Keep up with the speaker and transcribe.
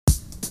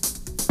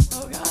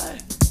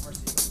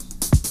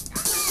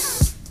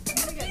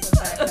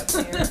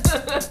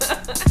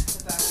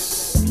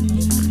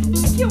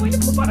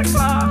1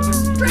 o'clock.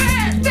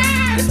 Trash,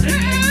 trash,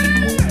 trash,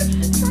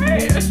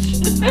 trash,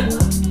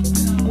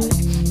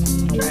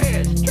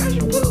 trash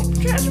and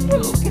poop, trash and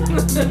poop.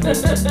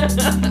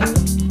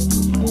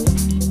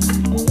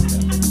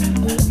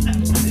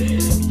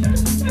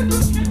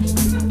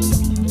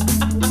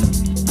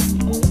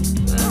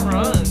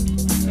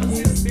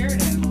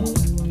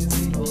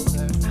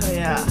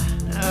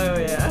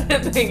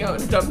 Hang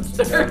out in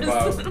dumpsters.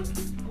 About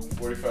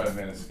 45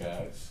 minutes,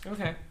 guys.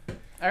 Okay.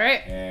 All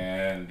right.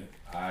 And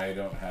I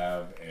don't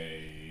have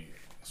a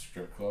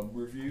strip club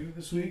review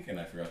this week, and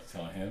I forgot to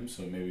tell him,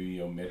 so maybe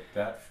omit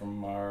that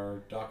from our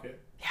docket.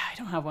 Yeah, I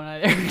don't have one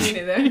either. Me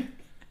neither.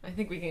 I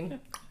think we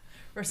can.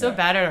 We're so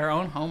bad at our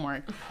own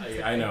homework.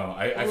 I know.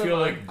 I feel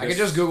like I could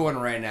just Google one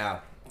right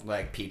now,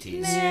 like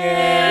PTs.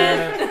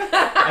 Yeah.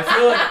 I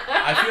feel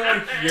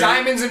like you're...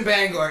 Diamonds in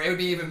Bangor. It would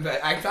be even better.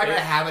 In fact, I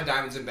have a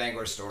Diamonds in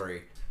Bangor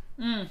story.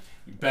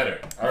 Better.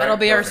 All That'll right,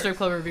 be our perfect. strip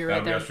club review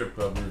right That'll there. be our strip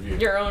club review.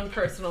 Your own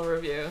personal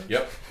review.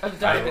 Yep. Of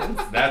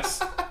diamonds.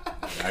 That's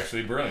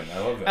actually brilliant. I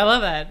love that. I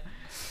love that.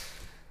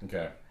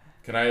 Okay.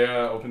 Can I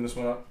open this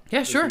one up? Yeah,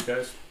 this sure. week,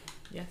 guys?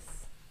 Yes.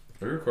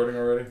 Are we recording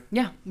already?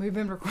 Yeah, we've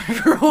been recording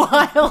for a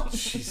while.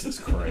 Jesus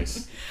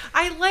Christ.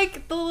 I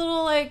like the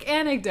little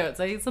anecdotes.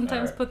 I sometimes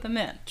All right. put them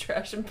in.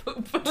 Trash and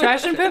poop.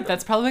 Trash and poop.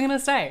 That's probably gonna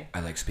stay. I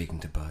like speaking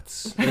to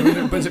butts.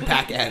 Bunch of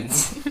pack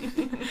ends.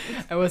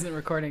 I wasn't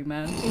recording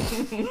then,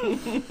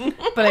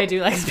 but I do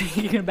like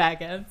speaking of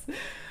back ends.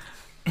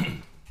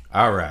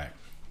 All right.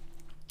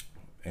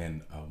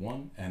 And a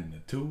 1 and a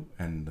 2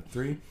 and a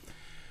 3.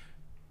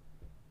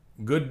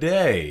 Good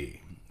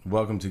day.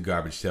 Welcome to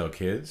Garbage Tail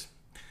Kids.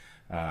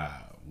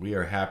 We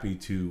are happy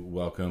to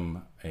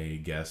welcome a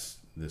guest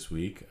this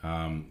week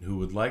who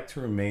would like to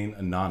remain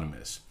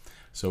anonymous.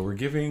 So we're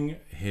giving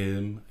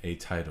him a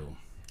title,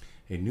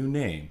 a new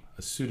name,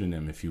 a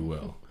pseudonym, if you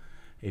will,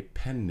 a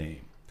pen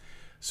name.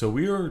 So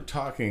we are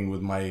talking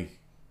with my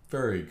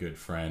very good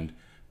friend,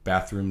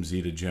 Bathroom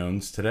Zeta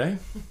Jones, today.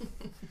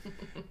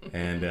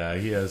 And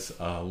he has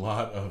a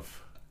lot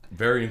of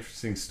very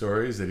interesting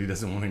stories that he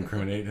doesn't want to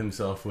incriminate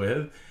himself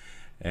with.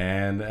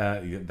 And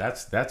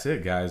that's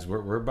it, guys.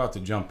 We're about to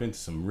jump into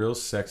some real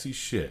sexy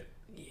shit.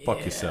 Yeah.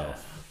 Fuck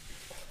yourself.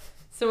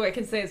 So I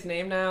can say his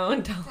name now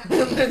and tell him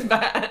it's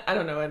bad. I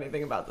don't know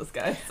anything about this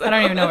guy. So. I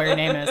don't even know what your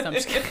name is. I'm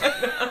just kidding.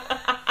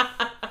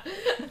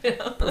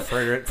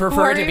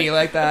 Prefer it to be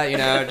like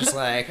that, just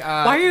like...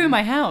 Why are you in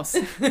my house?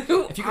 If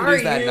you can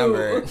use that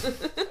number...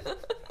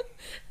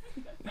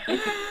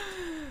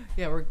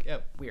 Yeah, we're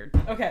weird.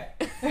 Okay.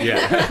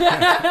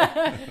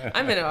 Yeah.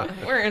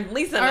 We're in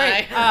Lisa and All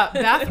right, I.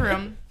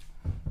 Bathroom.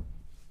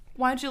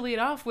 Why'd you lead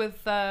off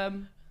with a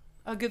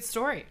good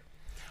story?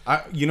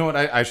 You know what?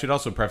 I should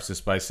also preface this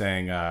by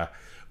saying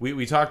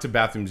we talked to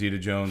Bathroom Zeta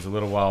Jones a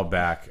little while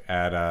back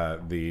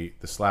at the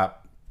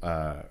slap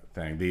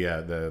thing,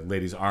 the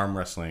ladies arm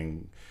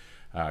wrestling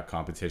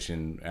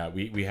competition.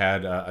 We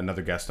had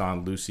another guest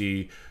on,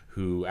 Lucy,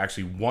 who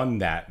actually won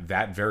that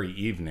very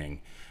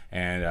evening.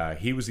 And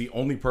he was the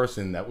only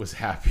person that was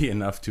happy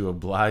enough to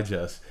oblige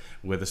us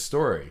with a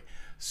story.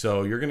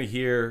 So you're going to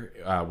hear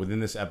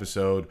within this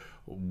episode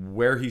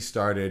where he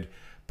started,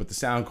 but the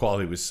sound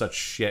quality was such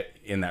shit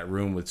in that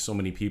room with so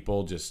many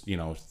people just,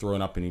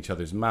 throwing up in each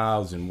other's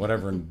mouths and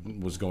whatever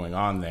was going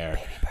on there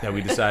that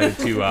we decided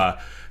to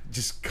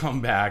just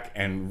come back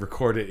and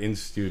record it in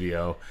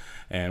studio.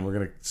 And we're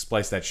going to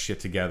splice that shit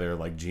together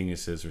like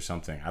geniuses or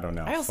something. I don't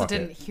know. I also Fuck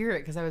didn't it. hear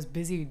it because I was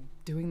busy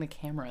doing the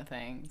camera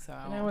thing. So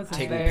I wasn't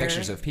Taking there.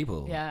 pictures of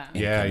people. Yeah.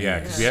 Yeah,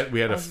 because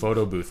we had a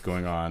photo booth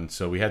going on,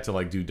 so we had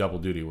to do double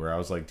duty where I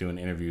was doing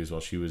interviews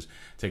while she was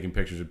taking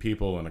pictures of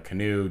people in a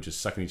canoe,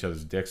 just sucking each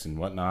other's dicks and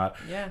whatnot.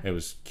 Yeah. It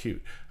was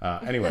cute.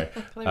 Anyway,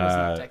 Clearly it was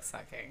not dick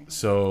sucking.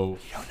 so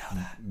You don't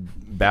know that.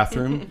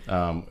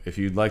 Bathroom, if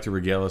you'd like to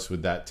regale us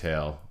with that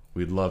tale,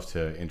 we'd love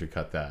to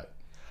intercut that.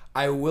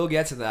 I will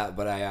get to that,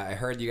 but I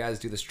heard you guys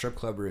do the strip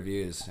club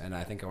reviews, and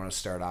I think I want to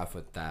start off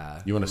with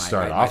that. You want to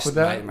start off with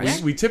that?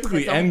 We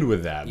typically end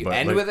with that. You but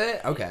end with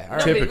it? Okay, all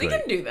right. No, Typically, we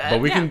can do that. But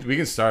we Yeah.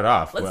 can start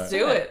off. Let's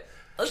do it.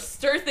 Let's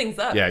stir things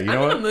up. Yeah, you know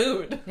I'm what? in a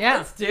mood. Yeah.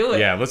 Let's do it.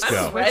 Yeah, let's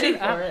go. I'm ready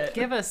for it.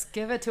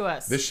 Give it to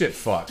us. This shit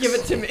fucks. Give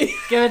it to me.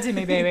 Give it to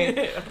me,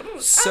 baby.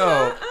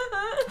 So,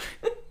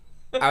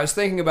 I was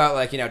thinking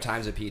about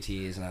times at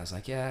PTs, and I was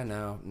like, yeah,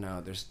 no,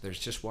 there's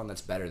just one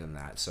that's better than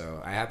that.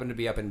 So I happened to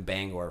be up in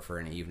Bangor for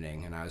an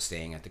evening, and I was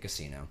staying at the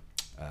casino,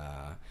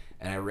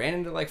 and I ran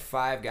into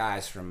 5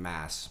 guys from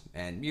Mass,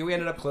 and we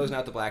ended up closing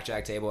out the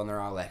blackjack table, and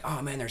they're all like,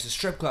 oh man, there's a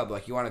strip club,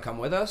 you want to come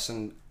with us?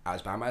 And I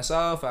was by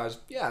myself. I was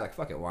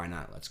fuck it, why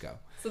not? Let's go.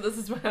 So this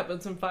is what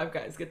happens when 5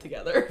 guys get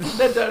together.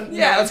 That don't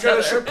Yeah, know let's each go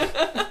to other. the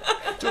strip.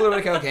 Do a little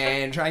bit of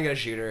cocaine, try and get a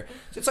shooter.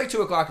 So it's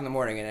 2 o'clock in the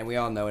morning, and we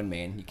all know in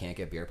Maine you can't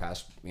get beer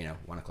past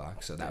 1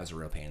 o'clock. So that was a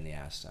real pain in the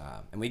ass.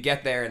 And we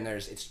get there, and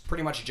it's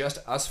pretty much just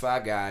us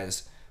 5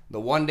 guys, the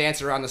one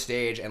dancer on the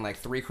stage, and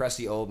 3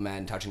 crusty old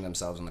men touching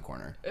themselves in the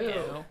corner.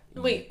 Ew.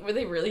 Wait, were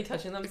they really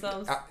touching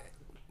themselves?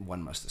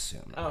 one must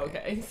assume. Oh,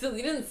 okay. So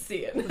you didn't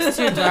see it. It's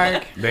too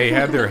dark. They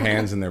had their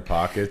hands in their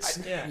pockets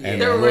Yeah.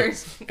 and, They were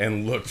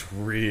wearing- looked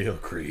real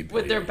creepy.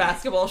 With their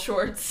basketball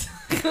shorts.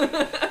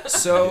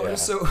 So Yeah.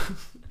 so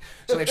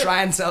they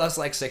try and sell us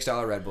like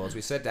 $6 Red Bulls.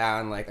 We sit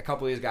down, like a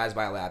couple of these guys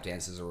buy lap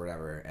dances or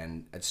whatever,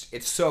 and it's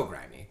so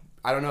grimy.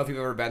 I don't know if you've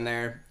ever been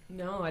there.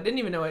 No, I didn't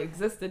even know it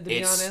existed, to be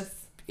honest.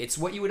 It's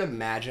what you would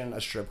imagine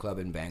a strip club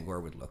in Bangor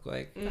would look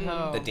like.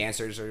 Oh. The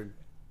dancers are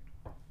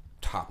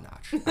top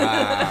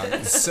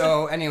notch.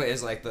 So,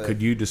 anyways, like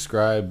Could you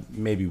describe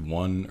maybe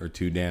one or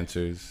two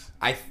dancers?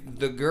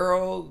 the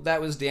girl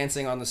that was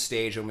dancing on the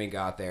stage when we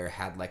got there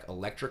had like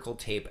electrical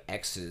tape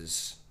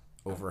X's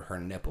over her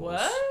nipples.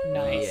 What?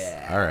 Nice.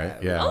 Yeah. All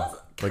right, yeah. That was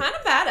kind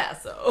of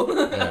badass,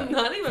 though. I'm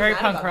not even Very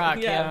mad punk about rock,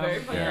 it. yeah. Very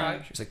punk Yeah.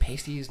 rock. She's like,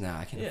 pasties? No,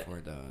 I can't Yeah.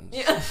 afford those.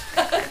 Yeah.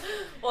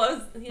 Well, I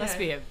was, yeah. Must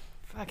be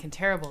fucking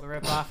terrible to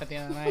rip off at the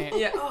end of the night.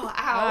 Yeah. Oh, ow.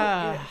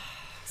 Ah,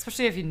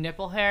 especially if you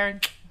nipple hair.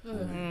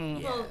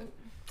 Well,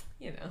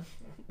 you know.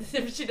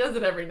 If she does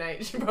it every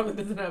night, she probably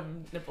doesn't have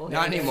nipple hair.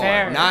 Not anymore.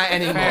 Fair. Not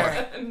anymore.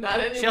 Fair. Not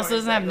anymore. She also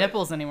doesn't have exactly.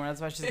 nipples anymore.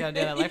 That's why she's got to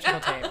do that electrical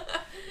tape.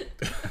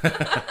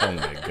 Oh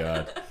my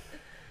god.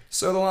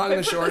 So the long and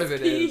the Put short this of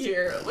it pee is,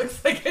 here. It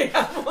looks like I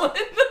have one.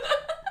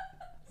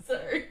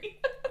 Sorry.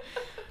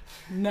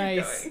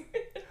 Nice.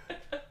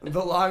 Going.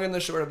 the long and the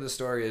short of the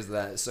story is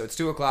that, so it's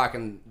 2:00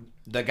 and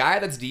the guy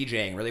that's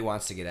DJing really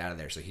wants to get out of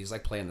there. So he's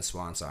like playing the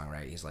swan song,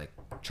 right? He's like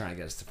trying to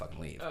get us to fucking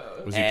leave.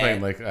 Oh. Was he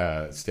playing like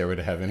Stairway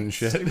to Heaven and It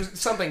shit? was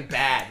something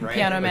bad, right?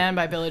 Piano Like- Man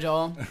by Billy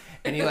Joel.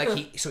 And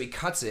he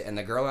cuts it, and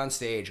the girl on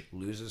stage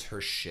loses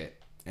her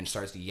shit and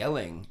starts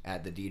yelling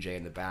at the DJ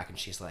in the back, and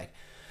she's like,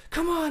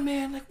 "Come on,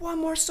 man! Like one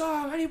more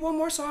song. I need one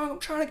more song. I'm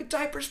trying to get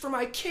diapers for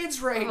my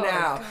kids right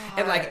now." God.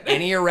 And like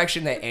any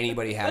erection that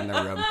anybody had in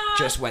the room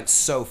just went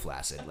so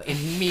flaccid, like,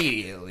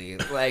 immediately.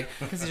 Like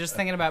Because you're just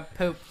thinking about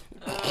poop.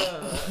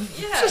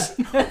 Yeah.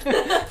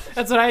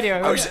 That's what I do.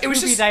 it was Poopy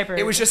just diaper.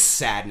 it was just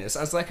sadness.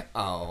 I was like,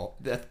 "Oh,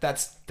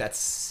 that's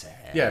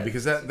sad." Yeah,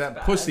 because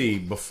that pussy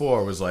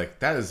before was like,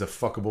 that is a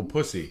fuckable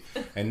pussy.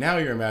 And now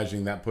you're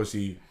imagining that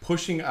pussy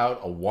pushing out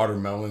a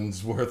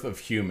watermelon's worth of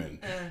human.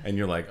 And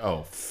you're like,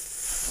 oh,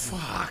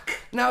 fuck.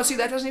 No, see,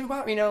 that doesn't even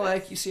bother me. You know,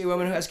 like you see a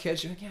woman who has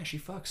kids, you're like, yeah, she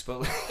fucks,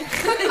 but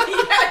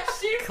Yeah,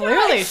 she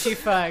Clearly she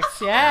fucks.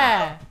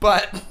 Yeah.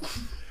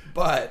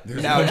 But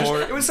There's no, no just,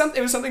 more- it was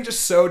something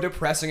just so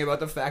depressing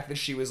about the fact that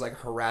she was like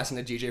harassing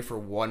the DJ for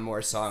one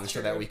more song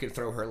so that we could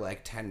throw her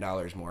like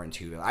 $10 more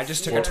into it. I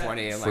just took a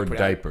 20 and like For put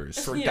diapers.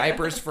 out, for Yeah.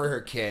 diapers for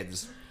her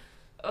kids.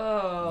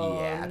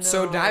 Oh. Yeah. No.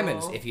 So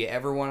Diamonds, if you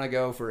ever want to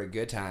go for a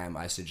good time,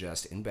 I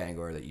suggest in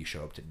Bangor that you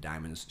show up to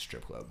Diamonds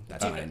Strip Club.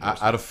 That's my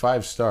endorsement. Out of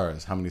 5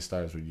 stars, how many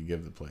stars would you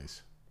give the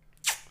place?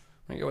 I'm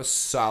gonna go a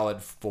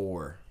solid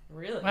 4.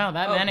 Really? Wow,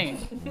 that Oh. many.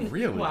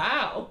 Really?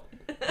 Wow.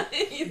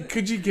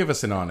 Could you give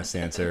us an honest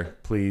answer,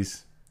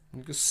 please? I'm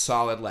gonna go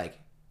solid like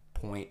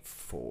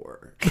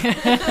 0.4.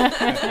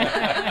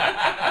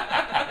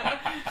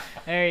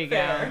 There you go.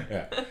 Fair.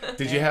 Yeah.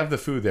 Did you have the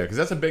food there? Because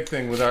that's a big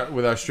thing with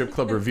our strip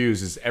club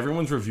reviews is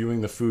everyone's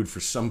reviewing the food for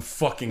some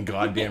fucking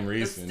goddamn The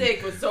reason.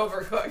 steak was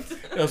overcooked.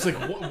 I was like,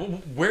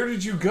 where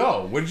did you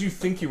go? Where did you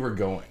think you were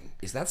going?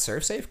 Is that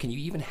serve safe? Can you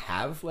even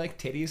have like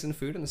titties and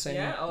food in the same?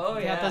 Yeah. Oh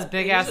You yeah. got those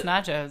big They ass usually-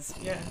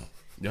 nachos. Yeah.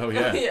 Oh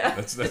yeah, Yeah.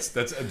 That's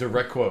a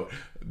direct quote.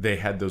 They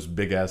had those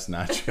big ass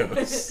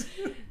nachos.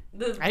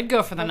 I'd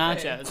go for the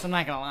Buffet. nachos. I'm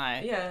not gonna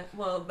lie. Yeah.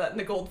 Well, that and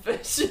the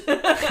goldfish.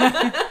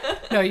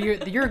 No,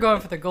 you're going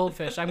for the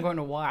goldfish. I'm going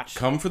to watch.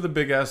 Come for the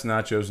big ass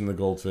nachos and the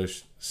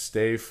goldfish.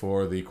 Stay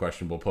for the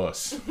questionable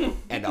puss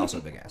And also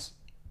big ass.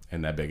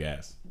 and that big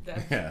ass.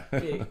 That's Yeah.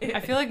 big. I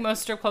feel like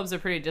most strip clubs are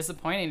pretty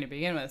disappointing to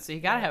begin with, so you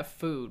gotta have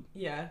food.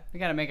 Yeah. You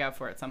gotta make up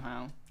for it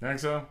somehow. Think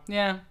so?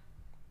 Yeah.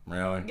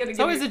 Really? You gotta It's give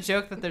always your- a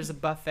joke that there's a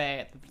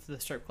buffet at the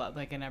strip club,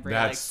 like in every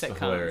That's like sitcom.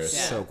 hilarious.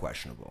 Yeah. So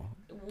questionable.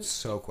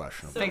 So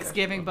questionable.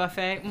 Thanksgiving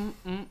buffet.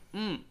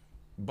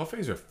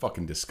 Buffets are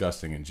fucking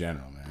disgusting in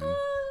general, man.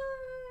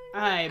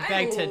 I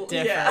beg to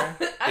differ. Yeah.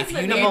 If you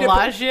The need to put,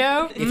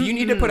 Bellagio? if you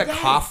need to put a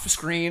cough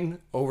screen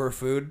over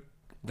food,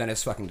 then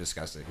it's fucking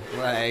disgusting.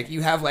 Like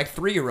you have like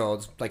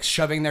 3-year-olds like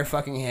shoving their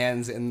fucking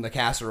hands in the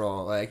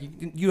casserole. Like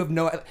you have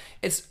no.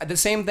 It's the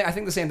same thing. I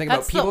think the same thing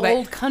That's about people the that.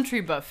 old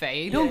country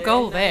buffet. You don't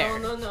go there.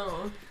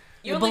 No.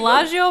 You The only go-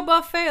 Bellagio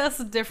buffet, that's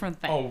a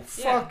different thing. Oh,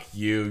 fuck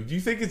you. Do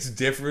you think it's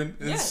different?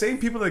 The Yes. same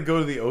people that go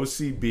to the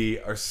OCB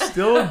are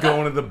still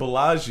going to the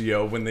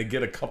Bellagio when they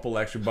get a couple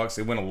extra bucks.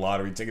 They win a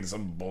lottery ticket or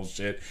some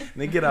bullshit. And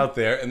they get out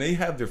there and they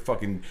have their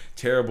fucking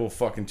terrible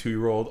fucking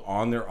 2-year-old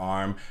on their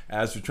arm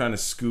as they're trying to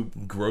scoop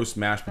gross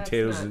mashed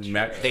potatoes not and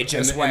true. They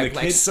just and wipe the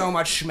like kid- so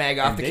much schmeg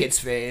off the they- kid's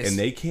face. And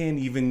they can't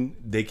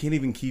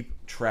even keep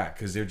track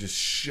because they're just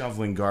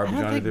shoveling garbage I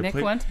don't onto think their Nick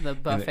plate. went to the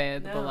buffet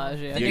at the No.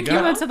 Bellagio. I You think got-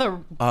 he went to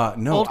the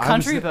No, old I was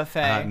country at-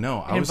 buffet no,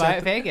 I in was at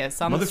the-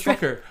 Vegas on the strip.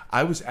 Motherfucker,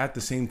 I was at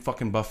the same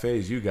fucking buffet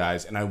as you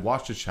guys, and I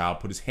watched a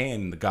child put his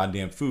hand in the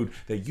goddamn food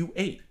that you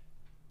ate.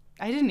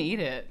 I didn't eat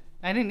it.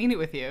 I didn't eat it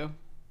with you.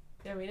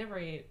 Yeah, we never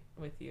ate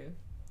with you.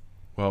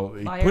 Well,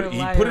 he Liar, put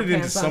liar, it into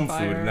pants some on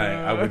food, and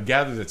I fire. would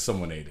gather that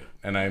someone ate it,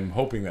 and I'm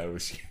hoping that it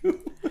was you.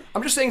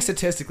 I'm just saying,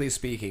 statistically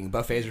speaking,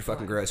 buffets are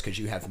fucking gross because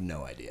you have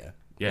no idea.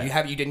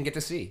 Yeah. You didn't get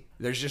to see.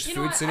 There's just You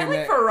know food what? sitting I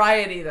like there.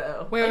 variety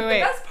though. Wait, like, wait, wait.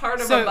 The best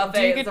part of So a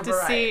buffet do you is get the to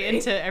see variety.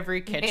 into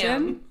every kitchen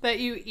Ham. that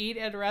you eat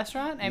at a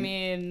restaurant? I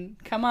mean,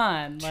 come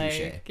on. Touche.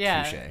 Like,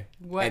 yeah. Touche.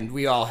 What? And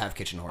we all have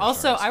kitchen horror Also,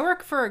 stories. I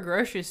work for a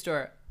grocery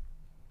store.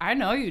 I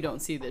know you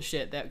don't see the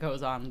shit that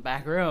goes on in the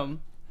back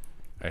room.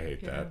 I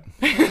hate that.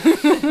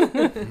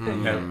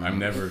 I'm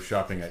never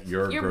shopping at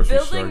your You're grocery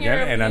store building your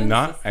again, and I'm immune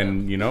not. system.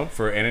 And you know,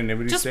 for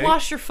anonymity's Just sake,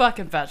 wash your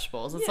fucking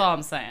vegetables. That's Yeah. all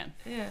I'm saying.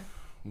 Yeah.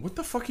 what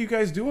the fuck you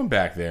guys doing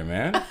back there,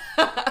 man?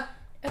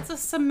 It's a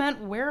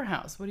cement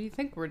warehouse. What do you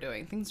think we're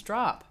doing? Things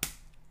drop.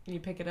 And you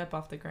pick it up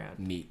off the ground.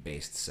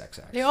 Meat-based sex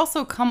acts. They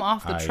also come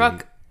off the I-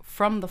 truck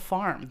from the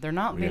farm. They're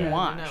not being Yeah. They're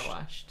washed. not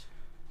washed.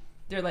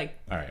 They're like,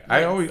 All right,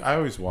 I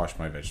always wash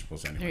my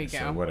vegetables anyway. There you go.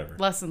 So whatever.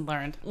 Lesson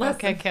learned. Lesson-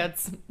 Okay,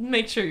 kids.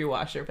 make sure you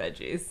wash your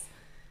veggies.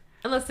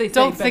 Unless they say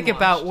Don't been think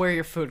about washed. where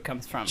your food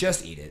comes from.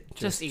 Just eat it.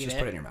 Just eat Just it.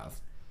 put it in your mouth.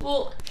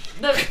 Well,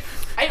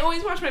 I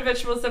always wash my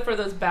vegetables except for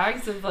those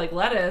bags of like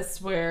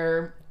lettuce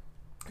where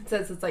it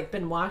says it's like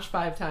been washed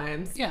 5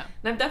 times. Yeah.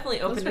 And I've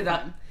definitely opened are it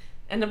up.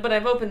 fun. But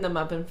I've opened them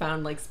up and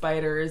found like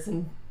spiders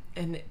and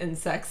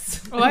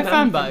insects. Oh, I in them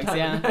found from bugs, time to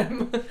yeah.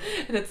 time.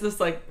 And it's just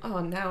like, oh,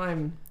 now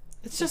I'm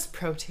It's just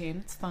protein.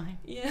 It's fine.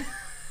 yeah.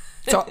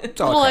 It's all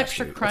Little a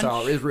extra crapshoot.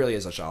 crunch. It really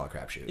is all a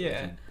crapshoot.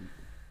 Yeah.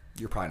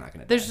 You're probably not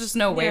gonna. There's die. just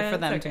no way Yeah, for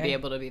it's them to be okay.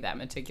 able to be that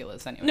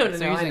meticulous anyway. No, no, They're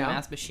no, I using know.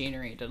 mass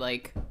machinery to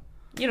like.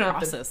 You don't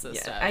Process have to, this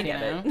stuff, I get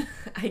you it. know?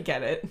 I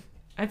get it.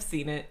 I've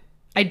seen it.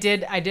 I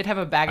did have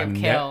a bag of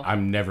kale.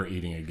 I'm never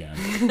eating again.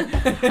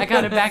 I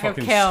got a bag of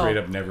Fucking kale straight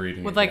up never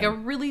eating with like a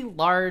again. really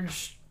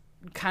large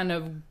kind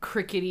of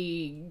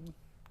crickety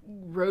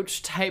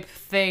roach type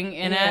thing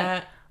in Yeah,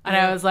 it. And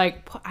I was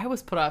like, I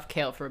was put off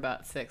kale for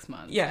about 6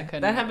 months. Yeah, I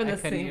couldn't, that happened I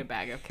the couldn't same- eat a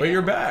bag of kale. But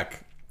you're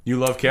back. You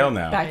love kale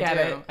now. Back at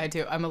I it. do. I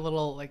do. I'm a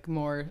little like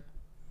more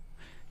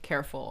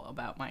careful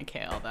about my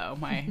kale though.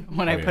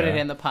 When I put it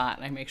yeah? in the pot,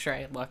 I make sure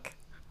I look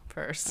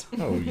first.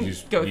 Oh, you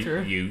just Go you,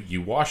 through.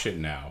 You wash it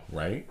now,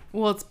 right?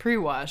 Well, it's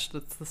pre-washed.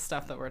 That's the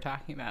stuff that we're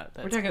talking about.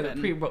 We're talking about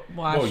the pre-washed.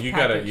 Well, you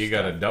gotta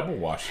packaged double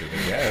wash it,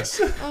 I guess.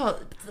 Oh,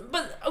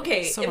 but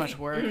okay. So much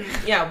work.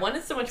 Yeah, one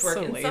is so much work,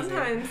 So and lazy.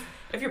 sometimes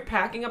if you're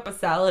packing up a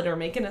salad or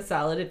making a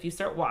salad, if you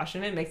start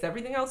washing it, it makes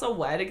everything else all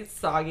wet. It gets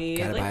soggy.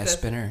 Gotta like buy a this.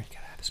 spinner. You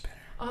gotta have a spinner.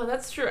 Oh,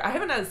 that's true. I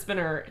haven't had a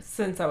spinner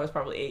since I was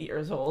probably 8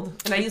 years old,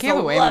 and I used gave to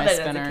away love my it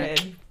spinner. as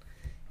a kid.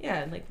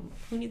 Yeah, like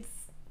who needs?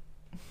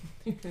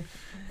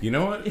 You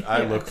know what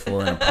I look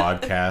for in a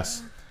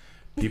podcast?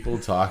 People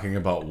talking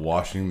about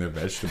washing their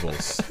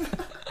vegetables.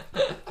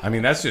 I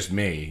mean, that's just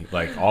me,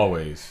 like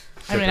always.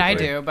 I mean, I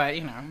typically. do, but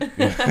you know.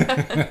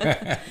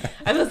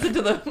 I listen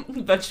to the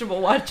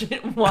vegetable washing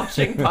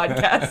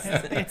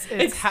podcast.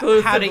 It's how to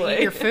Exclusively.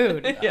 eat your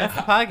food. Yeah. That's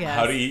the podcast.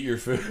 How to eat your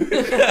food.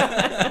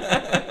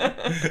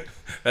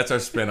 That's our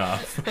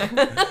spin-off.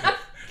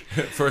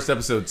 First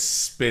episode,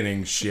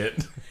 spinning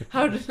shit.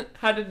 How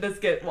did this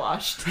get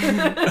washed?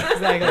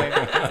 Exactly.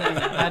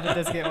 How did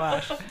this get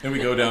washed? And we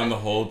go down the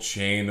whole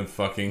chain of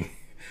fucking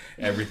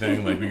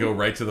everything. Like, we go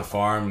right to the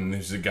farm, and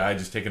there's a guy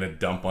just taking a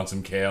dump on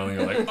some kale, and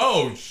you're like,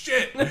 oh,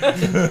 shit.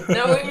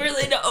 Now we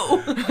really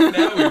know.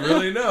 Now we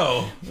really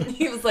know.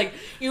 He was like,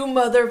 "You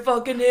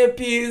motherfucking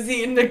hippies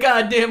eating the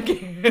goddamn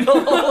kale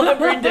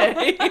every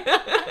day."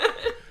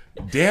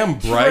 Damn,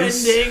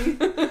 Bryce. Trending.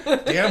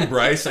 Damn,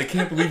 Bryce. I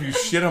can't believe you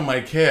shit on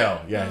my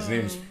kale. Yeah, his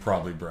name's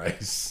probably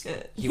Bryce.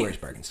 He wears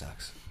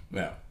Birkenstocks.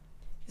 No.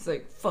 He's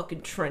like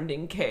fucking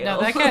trending kale. No,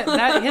 that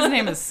guy. His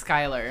name is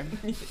Skylar,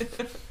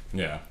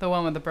 Yeah. the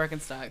one with the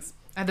Birkenstocks.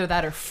 Either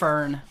that or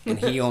Fern. And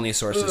he only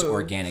sources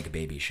organic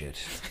baby shit.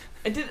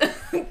 I did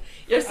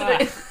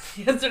yesterday.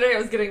 Yesterday, I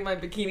was getting my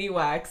bikini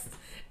waxed,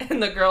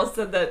 and the girl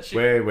said that she.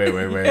 Wait. Segue.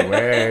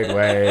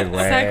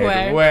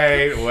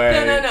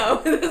 Wait.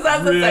 No. This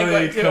has Really? a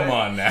segue to it. Come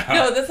on now.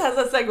 No, this has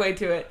a segue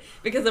to it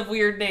because of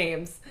weird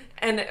names,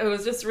 and it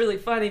was just really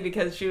funny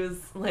because she was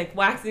like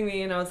waxing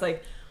me, and I was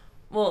like,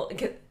 well,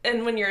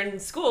 and when you're in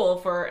school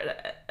for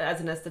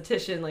as an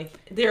esthetician, like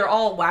they're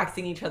all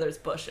waxing each other's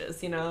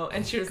bushes, you know,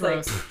 and she was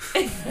Gross.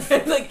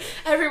 like, like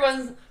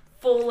everyone's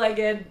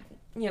full-legged,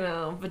 you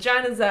know,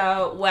 vaginas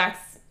out,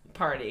 wax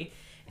party,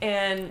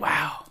 and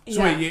Wow. So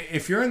yeah. wait,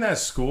 if you're in that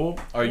school,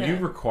 are you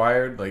Yeah.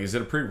 required, like, is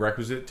it a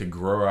prerequisite to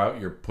grow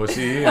out your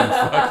pussy and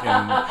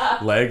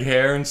fucking leg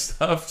hair and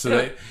stuff so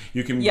that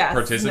you can Yes,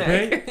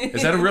 participate? Nick.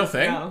 Is that a real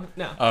thing?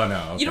 No. Oh, no.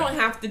 Okay. You don't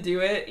have to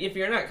do it if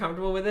you're not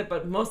comfortable with it,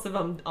 but most of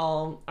them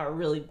all are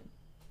really,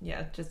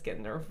 just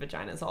getting their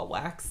vaginas all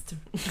waxed.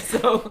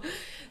 So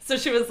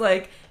she was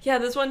like, yeah,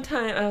 this one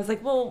time, I was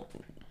like, well,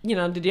 you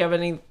know, did you have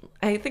any,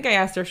 I think I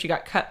asked her if she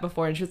got cut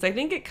before, and she was like, I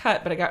didn't get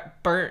cut, but I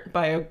got burnt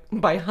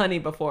by honey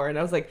before. And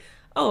I was like,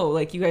 oh,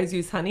 like you guys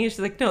use honey? And she's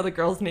like, no, the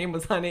girl's name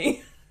was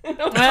Honey. And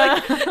I was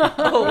like,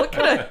 oh, what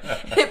kind of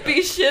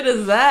hippie shit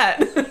is that?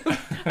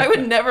 I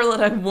would never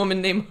let a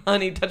woman named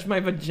Honey touch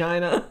my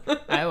vagina.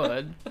 I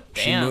would.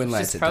 She Damn.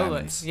 moonlights she's at probably.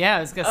 Diamonds. Yeah,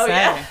 I was gonna Oh, say.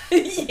 yeah.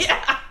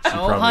 Yeah. She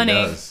Oh, probably honey.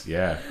 does.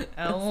 Yeah.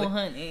 Oh,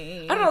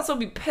 honey. I'd also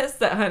be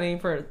pissed at Honey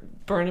for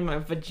burning my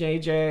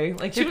vajayjay.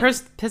 Like she She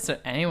pissed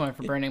at anyone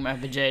for burning my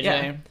vajayjay.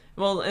 yeah.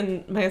 Well,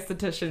 and my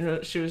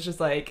esthetician, she was just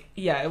like,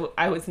 yeah,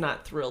 I was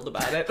not thrilled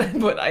about it. I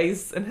put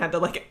ice and had to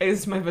like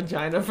ice my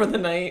vagina for the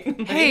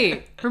night.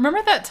 Hey,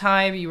 remember that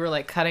time you were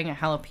like cutting a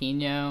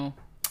jalapeno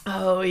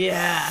Oh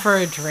yeah. for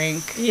a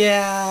drink,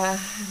 Yeah,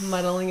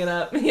 muddling it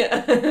up.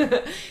 Yeah.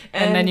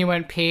 and then you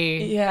went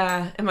pee?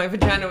 Yeah, and my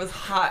vagina was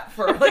hot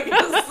for like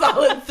a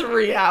solid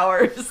 3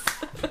 hours.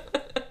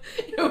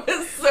 It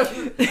was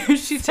so.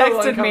 She So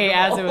texted me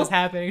as it uncomfortable. was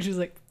happening. She was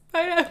like,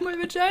 my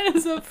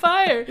vagina's on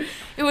fire.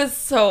 It was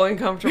so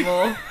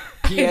uncomfortable.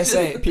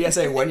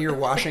 PSA, when you're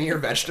washing your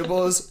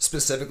vegetables,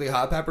 specifically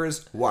hot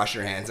peppers, wash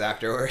your hands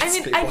afterwards. I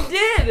mean, people. I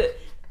did.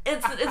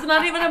 It's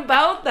not even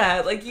about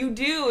that. Like you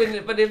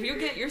do, but if you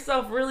get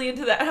yourself really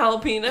into that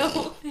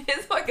jalapeno,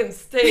 it fucking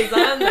stays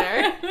on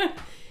there.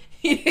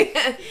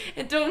 Yeah,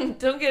 and don't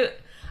get.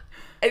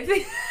 I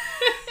think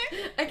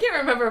I can't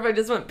remember if I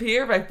just went pee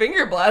or if I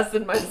finger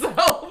blasted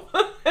myself.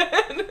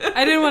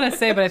 I didn't want to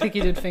say, but I think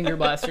you did finger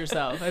blast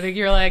yourself. I think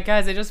you're like,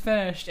 guys, I just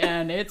finished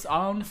and it's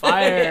on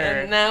fire.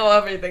 And now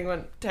everything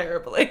went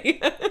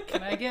terribly.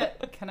 Can I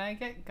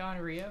get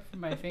gonorrhea from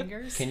my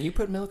fingers? Can you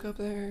put milk up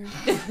there?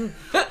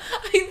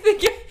 I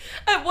think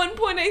at one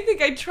point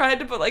I tried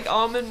to put like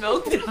almond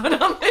milk down on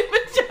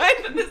my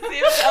vagina to see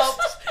if it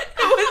helped.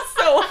 It was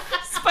so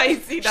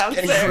spicy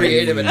downstairs. Getting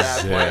creative at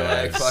that point,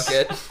 like, Jesus. fuck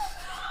it.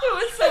 It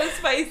was so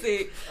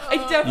spicy. I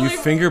You definitely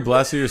finger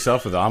blasted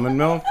yourself with almond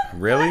milk?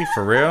 Really?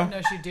 For real?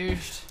 No, she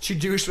douched. She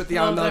douched with the A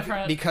little almond milk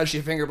different. because she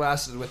finger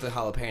blasted with the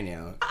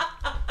jalapeno.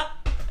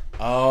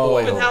 Oh,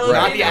 With jalapeno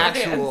Not the hands.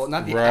 actual,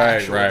 not the right,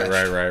 actual right,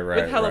 vegetable.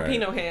 right. with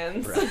jalapeno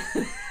hands.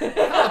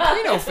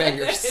 Jalapeno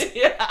fingers.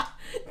 Yeah.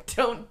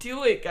 Don't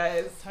do it,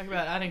 guys. Talk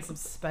about adding some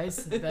spice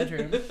to the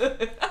bedroom.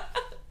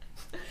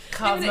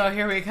 Cosmo,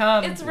 here we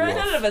come. It's right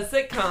out of a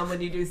sitcom when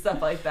you do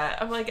stuff like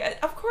that. I'm like,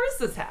 of course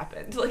this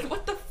happened. Like,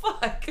 what the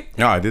fuck?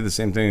 No, I did the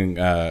same thing.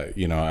 I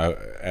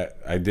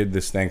did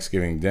this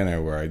Thanksgiving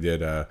dinner where I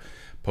did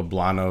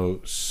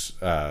poblanos.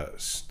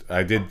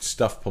 I did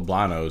stuffed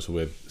poblanos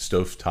with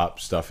stovetop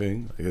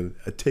stuffing, like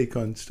a take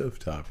on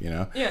stovetop, you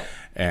know. Yeah.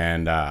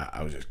 And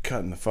I was just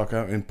cutting the fuck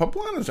up. And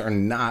poblanos are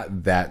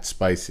not that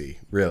spicy,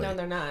 really. No,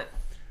 they're not.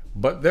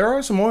 But there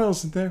are some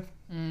oils in there.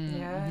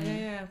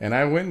 Yeah. And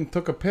I went and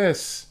took a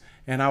piss.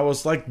 And I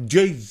was like,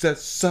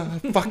 Jesus,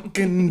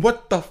 fucking,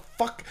 what the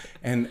fuck?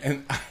 And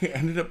I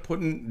ended up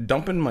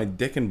dumping my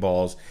dick and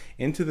balls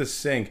into the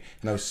sink.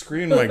 And I was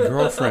screaming at my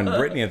girlfriend,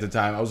 Brittany, at the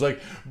time. I was like,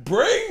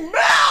 bring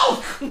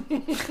milk!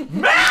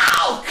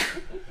 Milk!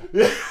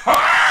 It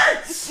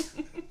hurts!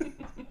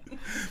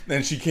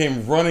 And she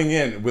came running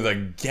in with a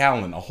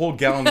whole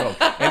gallon of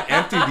milk, and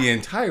emptied the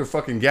entire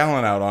fucking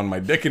gallon out on my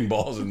dick and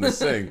balls in the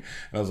sink. And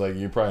I was like,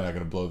 you're probably not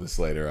going to blow this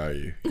later, are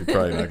you? You're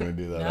probably not going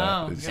to do that. No.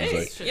 Out. And she was Hey,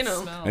 like, you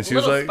know, and she a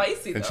was little like,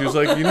 spicy, and though. she was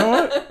like, you know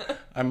what?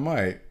 I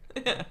might.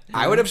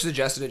 I would have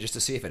suggested it just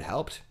to see if it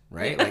helped,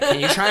 right? Like, can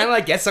you try and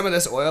like get some of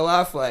this oil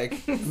off? Like,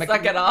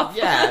 Suck it off.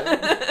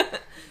 Yeah.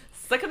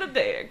 Suck it a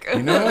dick.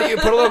 You know what? You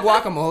put a little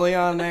guacamole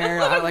on there,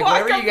 like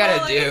whatever you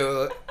gotta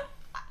do.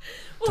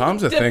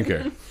 Tom's a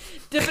thinker.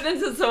 Dip it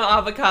into some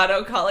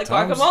avocado, call it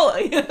Tom's-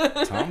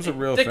 guacamole. Tom's a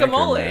real thinker,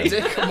 Dickamole. man.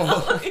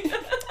 Guacamole.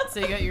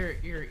 So you got your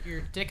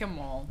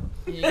dick-a-mole,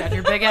 and you got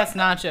your big ass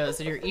nachos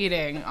that you're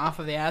eating off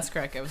of the ass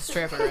crack of a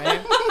stripper,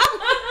 right?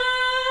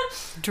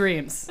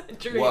 Dreams.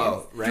 Dreams.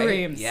 Whoa, right?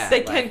 Dreams. Yeah,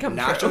 They can come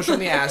nachos true. from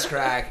the ass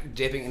crack,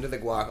 dipping into the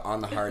guac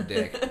on the hard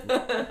dick.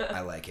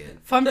 I like it.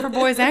 Fun for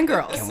boys and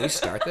girls. Can we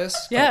start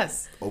this?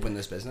 Yes. Open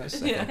this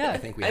business? Yeah. I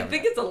think we I have.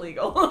 think it's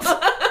illegal.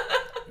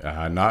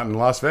 Not in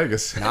Las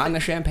Vegas. Not in the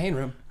champagne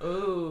room.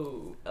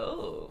 Ooh.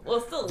 Oh. Well,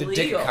 it's still The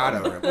legal.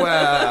 Dickicado room.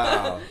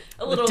 Wow.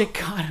 A little.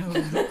 Diccado.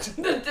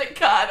 The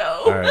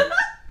Dickado. All right.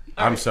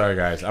 I'm sorry,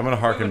 guys. I'm gonna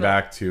harken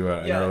back to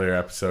an Yeah. earlier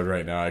episode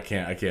right now. I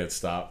can't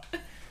stop.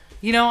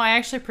 You know, I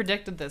actually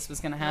predicted this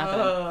was going to happen.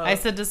 Oh. I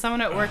said to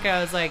someone at work,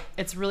 I was like,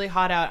 it's really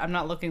hot out. I'm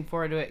not looking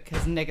forward to it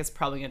because Nick is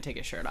probably going to take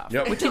his shirt off.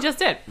 Yep. Which he just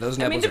did. Those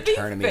I nipples mean, to be are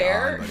turning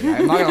fair- me on, buddy.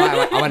 I'm not gonna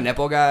lie. I'm a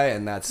nipple guy,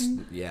 and that's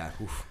yeah.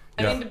 Oof.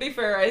 I Yeah. mean, to be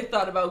fair, I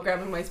thought about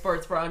grabbing my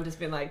sports bra and just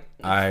being like,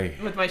 I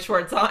with my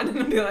shorts on,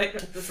 and be like,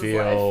 this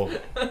feel is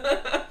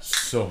life.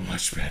 so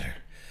much better.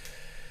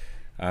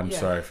 I'm Yeah.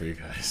 sorry for you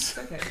guys.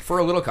 Okay. For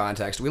a little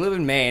context, we live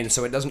in Maine,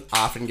 so it doesn't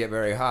often get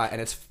very hot,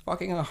 and it's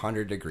fucking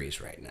 100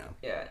 degrees right now.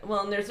 Yeah.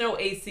 Well, and there's no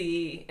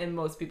AC in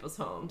most people's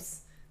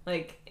homes.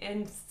 Like,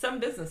 in some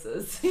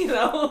businesses, you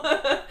know?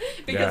 Yeah.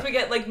 Because we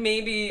get, like,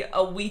 maybe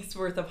a week's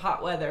worth of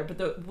hot weather, but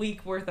the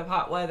week worth of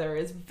hot weather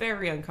is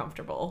very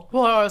uncomfortable.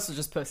 Well, we're also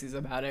just pussies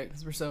about it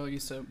because we're so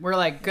used to. We're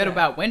like good Yeah.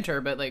 about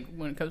winter, but like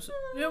when it comes to.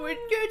 No, it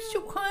gets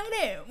so hot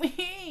out. I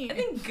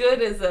think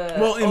good is a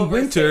Well, in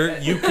winter,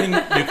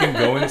 overstatement. you can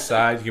go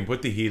inside, you can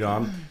put the heat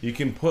on, you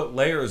can put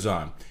layers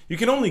on. You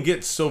can only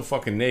get so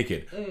fucking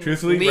naked.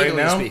 Truthfully, right Legally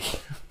now, speaking.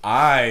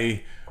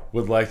 I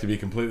would like to be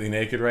completely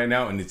naked right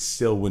now, and it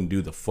still wouldn't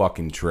do the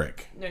fucking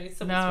trick. No, you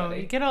still No,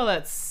 sweaty. you get all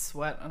that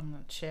sweat on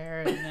the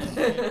chair. And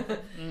then,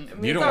 I mean,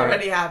 You it's don't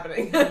already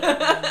happening.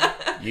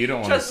 You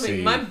don't want to Trust me,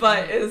 see. my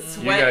butt is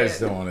You sweating. guys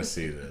don't want to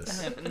see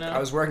this. no. I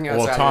was working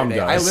Well, outside Tom the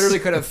other day. does. I literally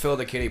could have filled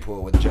a kiddie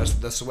pool with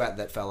just the sweat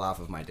that fell off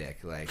of my dick.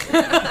 Like,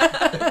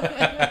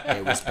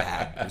 it was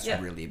bad. It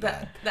was really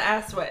bad. The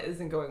ass sweat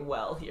isn't going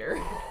well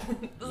here.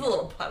 There's a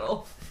little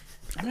puddle.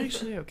 I'm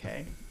actually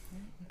okay.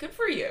 Good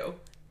for you.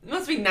 It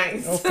must be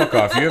nice. Oh, fuck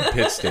off. You have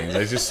pit stains.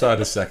 I just saw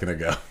it a second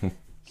ago.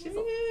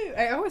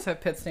 I always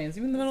have pit stains,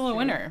 even in the middle of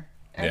winter.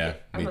 Yeah,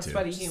 I'm me a too.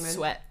 sweaty human.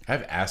 Sweat. I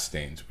have ass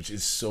stains, which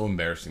is so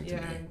embarrassing to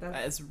Yeah, me. That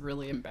that's is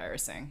really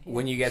embarrassing.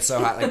 When you get so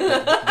hot, like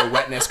the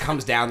wetness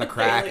comes down the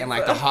crack, and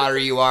like the hotter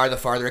you are, the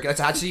farther it gets.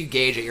 That's how you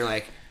gauge it. You're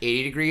like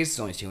 80 degrees, it's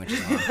only 2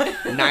 inches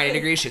long. 90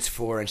 degrees, shit's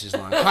 4 inches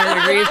long. 100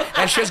 degrees,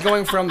 that shit's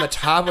going from the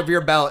top of your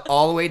belt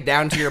all the way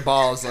down to your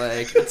balls.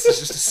 Like it's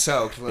just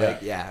soaked. Like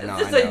yeah, no,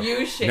 it's I a know.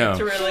 U-shape No.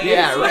 to really.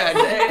 Yeah, right.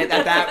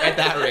 At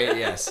that rate,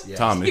 yes.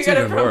 Tom, it's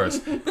gotta even rub- worse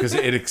because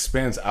it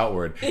expands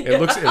outward. It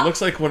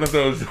looks like one of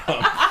those.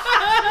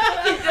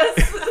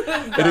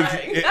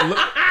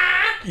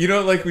 You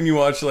know, like when you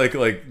watch like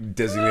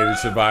Designated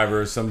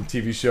Survivor or some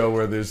TV show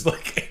where there's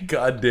like a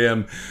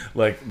goddamn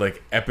like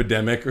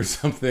epidemic or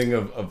something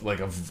of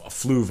like a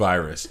flu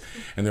virus,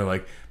 and they're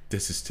like,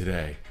 this is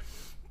today,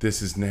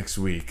 this is next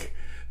week,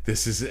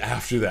 this is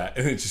after that,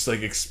 and it just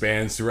like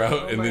expands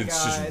throughout, and my then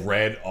it's just God.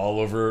 red all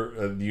over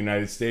the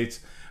United States.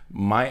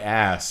 My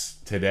ass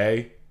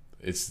today.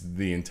 It's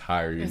the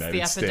entire It's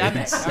United the States.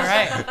 epidemic. All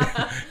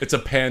right. It's a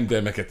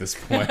pandemic at this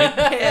point.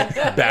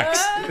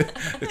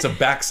 It's a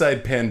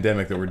backside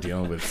pandemic that we're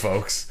dealing with,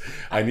 folks.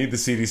 I need the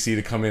CDC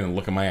to come in and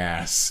look at my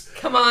ass.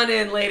 Come on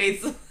in,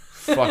 ladies.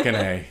 Fucking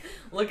A.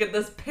 Look at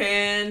this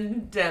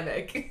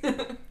pandemic.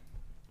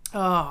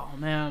 Oh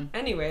man.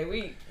 Anyway,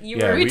 we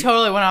Yeah, We we-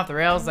 totally went off the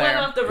rails there.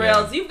 went off the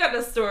rails. You've got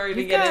a story to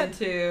You've get got-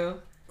 into.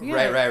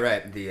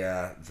 Right.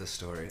 The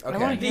story. I want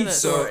to Okay. hear this.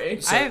 So,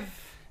 story.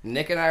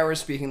 Nick and I were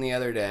speaking the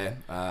other day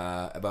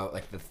about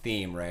like the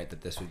theme, right? That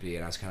this would be,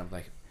 and I was kind of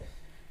like,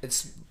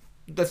 it's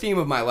the theme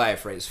of my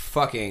life, right? Is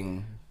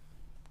fucking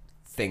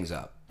things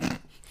up,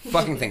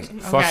 fucking things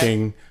up,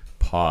 Fucking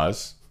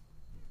pause.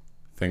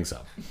 Things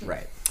up.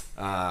 right?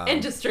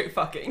 And just straight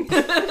fucking.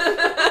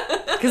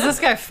 Because this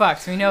guy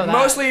fucks. We know that.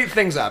 Mostly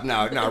things up.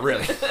 No,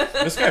 really.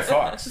 This guy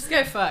fucks. This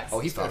guy fucks. Oh,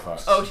 he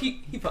fucks. Oh,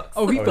 he fucks.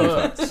 Oh, he Oh, he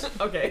fucks.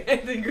 Okay. I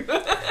think.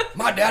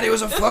 My daddy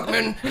was a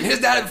fuckman, and his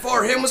daddy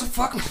before him was a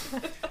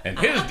fuckman. And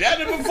his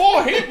daddy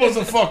before he was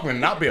a fuckman.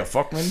 Not be a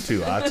fuckman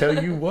too. I'll tell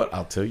you what.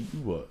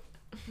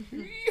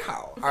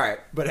 Yeehaw. All right,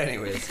 but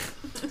anyways,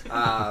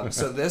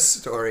 so this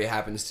story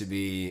happens to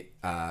be,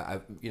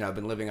 I've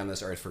been living on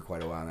this earth for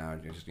quite a while now,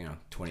 just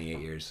 28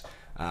 years.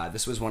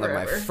 This was one of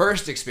my Forever.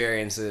 first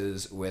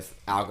experiences with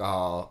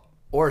alcohol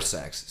or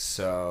sex,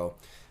 so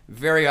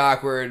very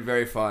awkward,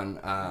 very fun.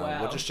 Wow.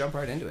 We'll just jump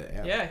right into it.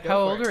 Yeah. Go How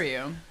for old it. are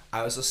you?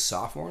 I was a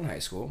sophomore in high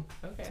school.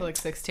 Okay. So like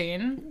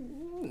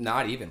 16?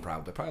 Not even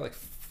probably like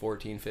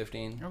 14,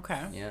 15. Okay.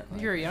 Yeah.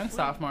 You're a young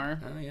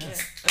sophomore. Oh yeah. Yeah. I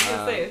was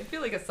gonna say, I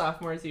feel like a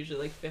sophomore is usually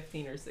like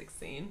 15 or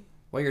 16.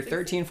 Well, you're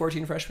 13,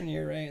 14 freshman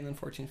year, right? And then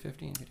 14,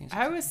 15, 15, 16.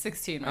 I was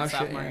 16 my Oh, shit,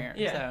 sophomore yeah. year.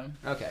 Yeah.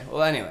 So Okay.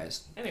 Well,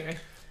 anyways. Anyway,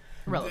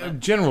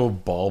 relevant. General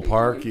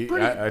ballpark.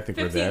 I think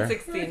we're 15, there.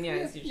 16, yeah,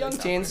 is usually Young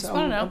teens. Just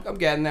wanna know. I'm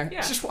getting there.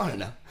 Yeah. Just want to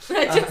know.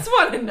 I just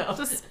want to know.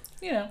 Just,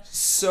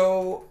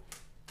 So,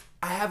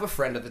 I have a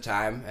friend at the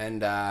time,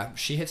 and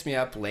she hits me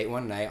up late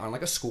one night on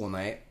like a school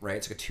night, right?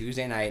 It's like a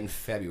Tuesday night in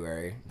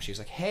February. She's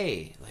like,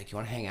 "Hey, like, you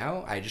want to hang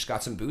out? I just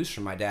got some booze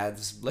from my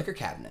dad's liquor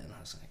cabinet." And I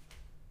was like,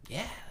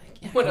 "Yeah."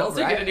 What else are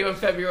you right? gonna do in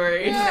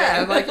February? Yeah,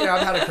 and like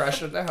I've had a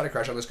crush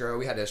on this girl.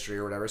 We had history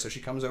or whatever. So she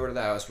comes over to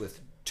the house with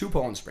 2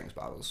 Poland Springs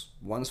bottles.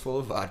 One's full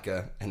of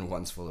vodka and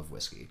one's full of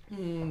whiskey.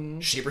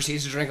 She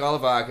proceeds to drink all the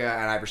vodka,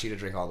 and I proceed to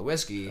drink all the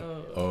whiskey.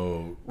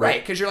 Oh,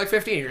 Right, because you're like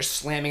 15, you're just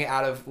slamming it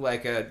out of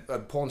like a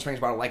Poland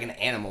Springs bottle like an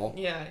animal.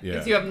 Yeah, Yeah.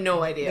 because you have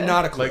no idea.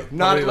 Not a clue. Like,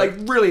 Not probably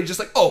like really, just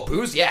like, oh,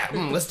 booze, yeah,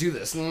 let's do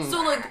this.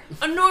 So like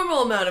a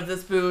normal amount of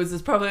this booze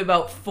is probably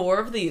about 4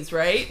 of these,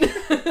 right?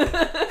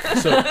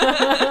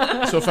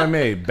 so if I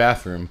may,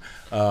 bathroom.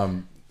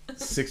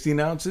 16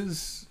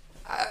 ounces.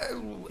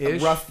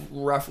 Ish?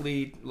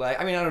 Roughly, like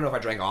I mean, I don't know if I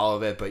drank all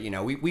of it, but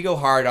we go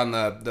hard on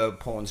the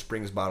Poland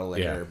Springs bottle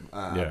Yeah.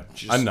 liquor.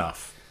 Yeah.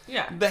 Enough.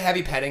 yeah. The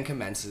heavy petting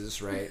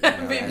commences, right?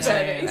 Heavy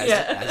petting,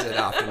 yeah. as it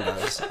often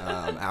does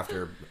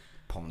after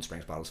Poland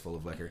Springs bottles full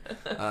of liquor.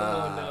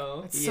 Oh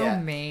no. it's Yeah.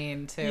 so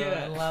mean, too.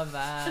 Yeah. I love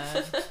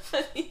that.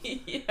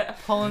 Yeah.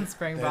 Poland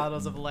Spring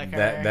bottles of liquor.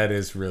 That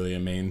is really a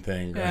main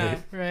thing, Yeah,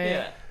 right?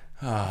 right.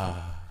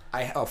 Yeah.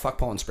 Fuck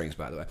Poland Springs,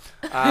 by the way.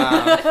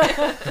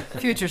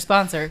 Future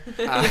sponsor.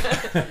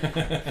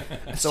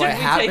 So Should I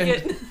we happened.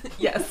 take it?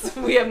 Yes,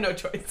 we have no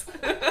choice.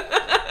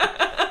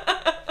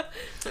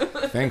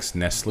 Thanks,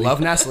 Nestle. Love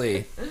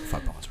Nestle.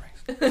 Fuck Poland Springs.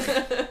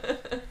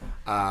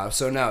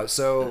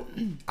 So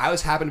I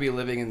happened to be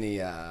living in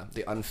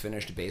the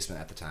unfinished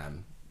basement at the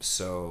time,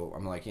 So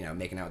I'm like,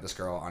 making out with this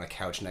girl on a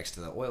couch next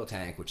to the oil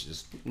tank, which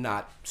is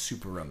not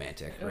super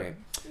romantic, right?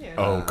 Yeah.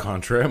 Oh,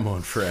 contraire,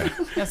 mon frere.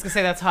 I was gonna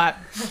say that's hot.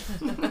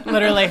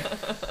 Literally.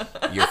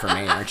 You're from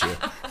Maine, aren't you?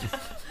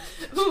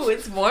 Ooh,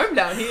 it's warm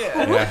down here.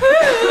 Yeah.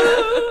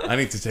 I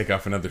need to take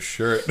off another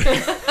shirt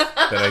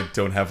that I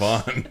don't have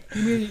on.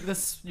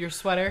 Your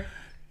sweater.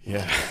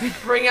 Yeah.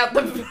 Bring out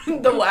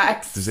the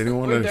wax. Does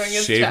anyone We're want to doing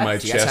his shave my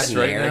chest. Do you guys chest have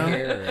right hair now?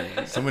 here,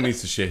 or- Someone needs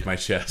to shave my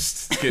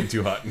chest. It's getting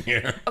too hot in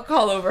here. I'll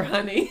call over,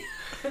 honey.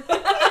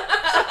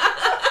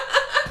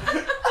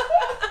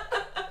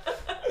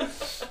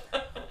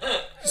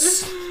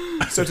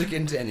 So to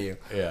continue,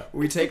 Yeah.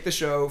 we take the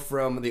show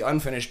from the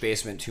unfinished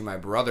basement to my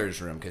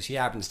brother's room because he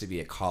happens to be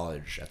at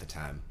college at the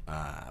time,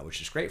 which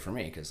is great for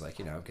me because,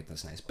 get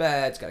this nice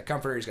bed. It's got a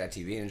comforter. He's got a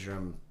TV in his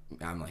room.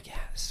 I'm like, yeah,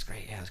 this is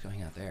great. Yeah, let's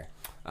going out there.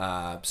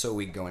 So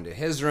we go into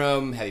his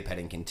room. Heavy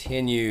petting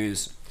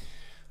continues.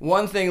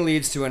 One thing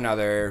leads to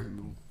another.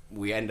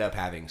 We end up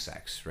having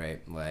sex,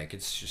 right? Like,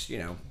 it's just,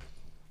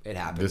 it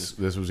happens.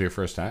 This was your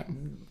first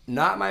time?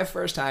 Not my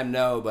first time,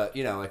 no, but,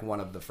 like one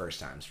of the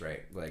first times,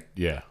 right? Like,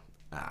 Yeah.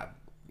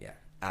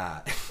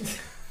 yeah.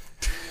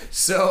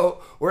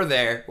 So we're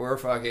there, we're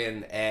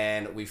fucking,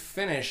 and we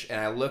finish, and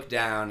I look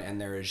down,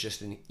 and there is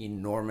just an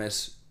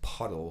enormous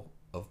puddle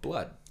of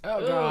blood.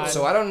 Oh god.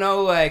 So I don't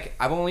know, I've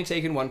only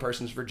taken one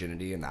person's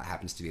virginity, and that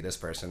happens to be this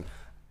person.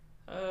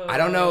 I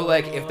don't know,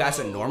 if that's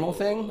a normal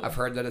thing. I've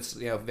heard that it's,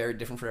 very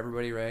different for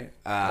everybody, right?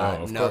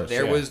 of no, course,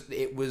 there yeah.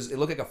 it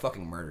looked like a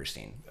fucking murder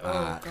scene.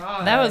 God.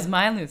 That was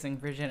my losing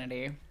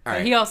virginity. But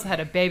right. he also had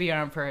a baby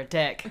arm for a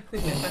dick.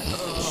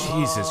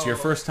 Jesus, your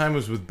first time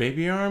was with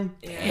baby arm?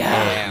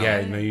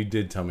 Yeah, no, you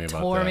did tell me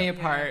about Tore that. me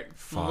apart.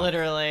 Fuck.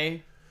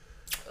 Literally.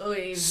 Oy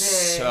vey.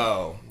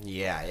 So,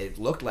 yeah, it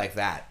looked like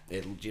that.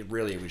 It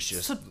really was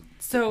just...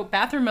 So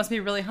bathroom must be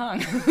really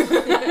hung.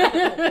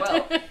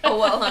 Well, a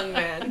well-hung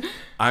man.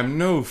 I'm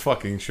no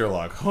fucking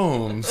Sherlock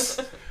Holmes,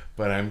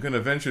 but I'm going to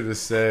venture to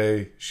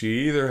say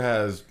she either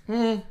has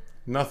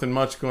nothing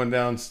much going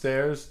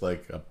downstairs,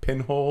 like a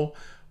pinhole,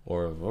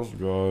 or this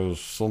guy's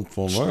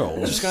something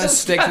else. Just gonna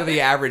stick to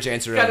the average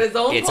answer. Got of, his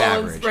own it's Poland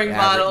average. Spring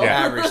average, bottle.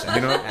 Yeah. Average.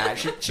 You know,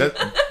 she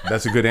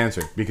that's a good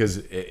answer, because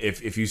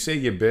if you say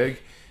you're big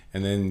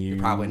and then you...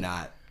 probably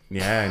not.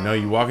 Yeah, no,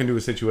 you walk into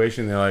a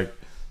situation, they're like,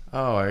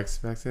 oh, I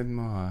expected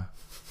more.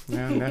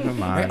 No, never Right?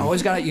 mind.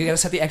 Always you gotta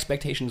set the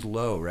expectations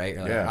low, right?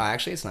 You're like, Yeah. oh,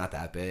 actually, it's not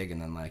that big,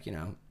 and then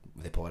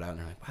they pull it out and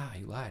they're like, wow,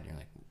 you lied. And you're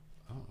like,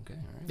 oh, okay,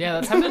 all right. Yeah,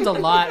 that's happened a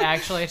lot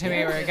actually to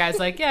me where a guy's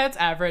like, yeah, it's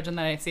average, and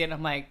then I see it and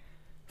I'm like,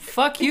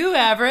 fuck you,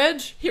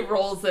 average. He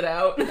rolls it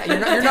out. You're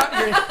not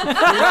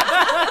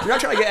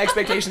trying to get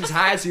expectations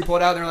high, so you pull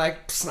it out and they're like,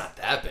 it's not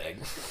that big.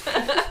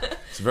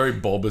 It's a very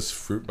bulbous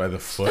fruit by the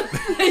foot.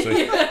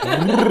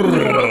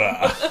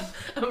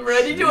 I'm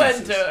ready to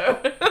enter.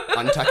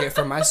 Untuck it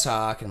from my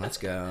sock and let's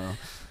go.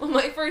 Well,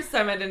 my first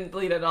time I didn't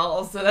bleed at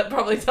all, so that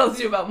probably tells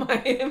you about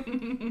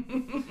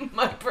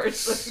my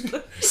person.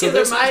 Either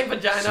this- my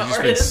vagina She's or just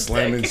been his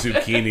slamming dick.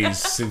 zucchinis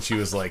since she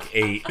was like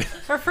 8.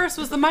 Her first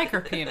was the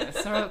micro penis,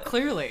 so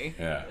clearly.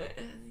 Yeah.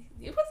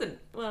 It wasn't,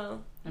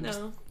 well,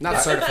 no.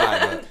 Not certified,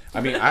 but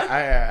I mean,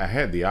 I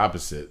had the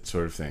opposite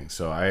sort of thing.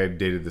 So I had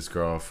dated this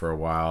girl for a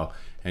while,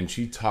 and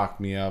she talked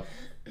me up,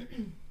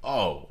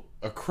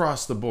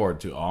 across the board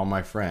to all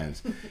my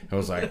friends. It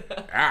was like,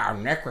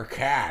 Nick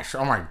Cash.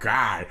 Oh my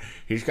God,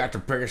 he's got the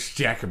biggest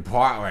dick in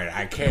Portland.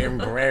 I can't even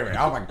believe it.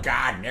 Oh my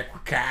God, Nick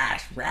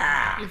Cash.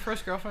 Your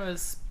first girlfriend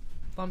was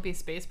Bumpy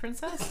Space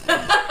Princess?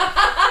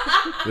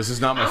 This is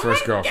not my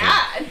first girlfriend.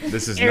 God.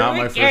 This is not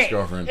my first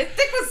girlfriend. His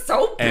dick was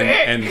so big.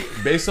 And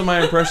based on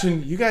my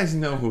impression, you guys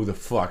know who the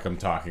fuck I'm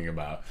talking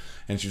about.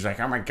 And she's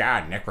like, oh my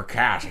God, Nick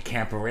Cash, I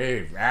can't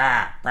believe.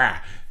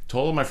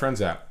 Told all my friends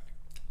that.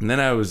 And then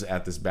I was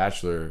at this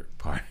bachelor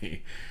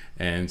party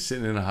and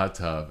sitting in a hot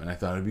tub, and I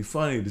thought it'd be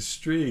funny to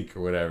streak or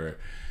whatever.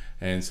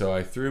 And so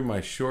I threw my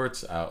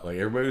shorts out. Like,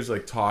 everybody was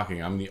like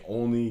talking. I'm the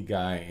only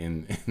guy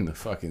in the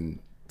fucking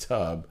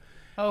tub.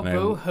 Oh, And I-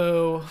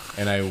 boo-hoo.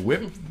 And I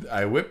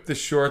whipped the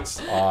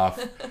shorts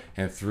off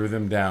and threw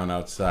them down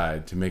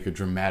outside to make a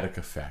dramatic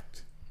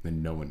effect.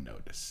 And no one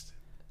noticed.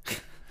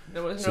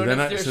 No one's So then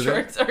noticed your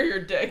shorts or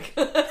your dick.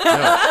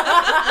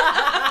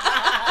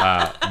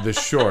 The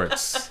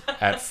shorts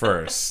at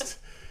first.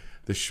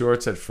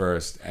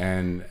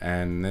 And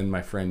then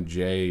my friend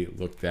Jay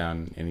looked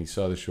down and he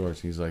saw the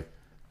shorts and he's like,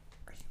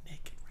 are you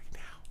naked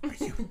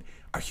right now?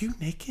 Are you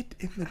naked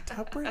in the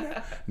tub right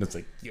now? And it's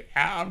like, yeah,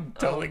 I'm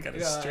totally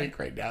gonna streak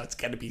right now. It's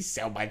gonna be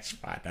so much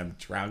fun. I'm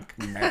drunk.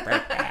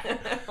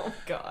 Oh,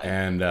 God.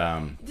 And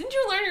Didn't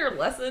you learn your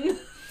lesson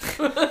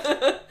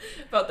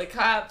about the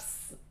cops?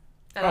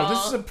 At all?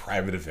 this is a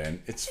private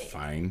event. It's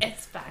fine.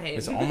 It's fine.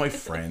 It's all my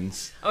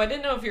friends. Oh, I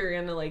didn't know if you were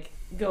gonna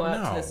go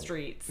out to the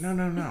streets.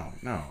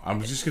 No. I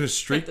was just gonna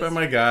streak by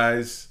my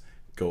guys,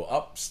 go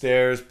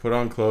upstairs, put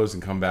on clothes,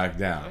 and come back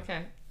down.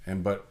 Okay.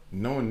 But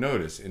no one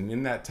noticed. And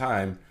in that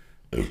time,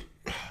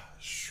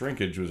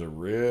 shrinkage was a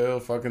real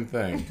fucking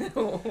thing.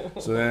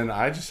 So then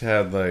I just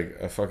had like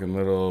a fucking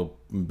little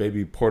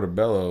baby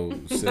portobello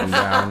sitting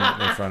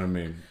down in front of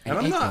me. And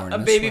I'm not A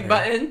baby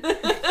button.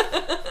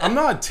 I'm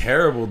not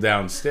terrible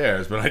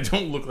downstairs, but I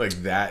don't look like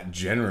that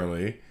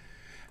generally.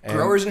 And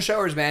Growers and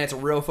showers, man. It's a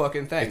real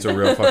fucking thing. it's a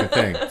real fucking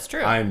thing. It's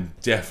true. I'm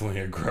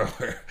definitely a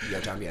grower. Yo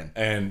también.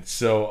 And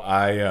so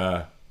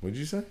what'd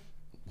you say?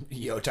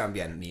 Yo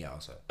también. Me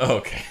also. Oh,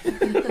 okay.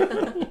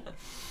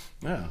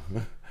 Yeah,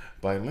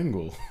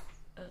 bilingual.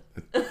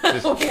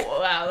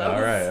 Wow.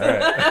 All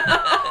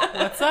right.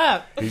 What's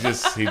up? He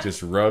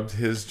just rubbed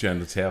his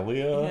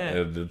genitalia, Yeah.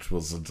 and it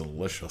was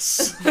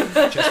delicious.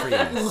 Just for you.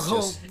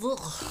 Just,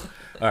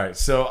 All right,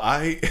 so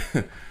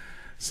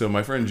so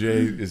my friend Jay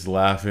is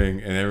laughing,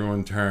 and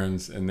everyone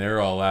turns, and they're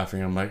all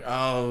laughing. I'm like,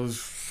 oh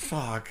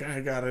fuck,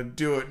 I gotta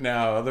do it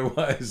now.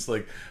 Otherwise,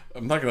 like,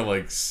 I'm not gonna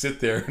like sit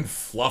there and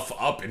fluff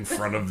up in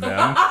front of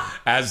them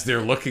as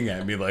they're looking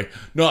at me. Like,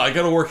 no, I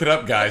gotta work it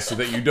up, guys, so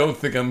that you don't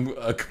think I'm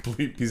a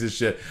complete piece of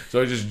shit.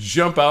 So I just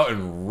jump out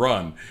and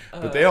run.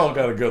 But they all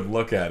got a good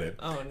look at it.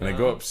 Oh, And I no.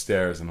 go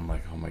upstairs, and I'm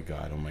like, oh my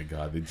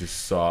god, they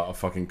just saw a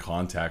fucking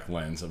contact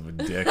lens of a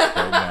dick right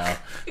now.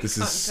 This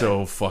is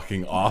so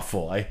fucking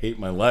awful. I hate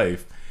my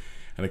life.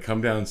 And I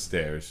come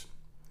downstairs,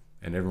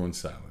 and everyone's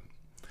silent.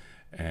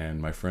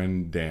 And my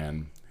friend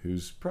Dan,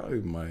 who's probably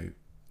my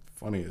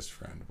funniest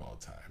friend of all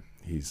time,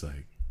 he's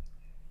like,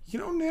 you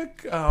know,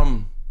 Nick,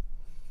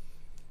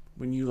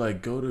 when you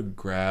like go to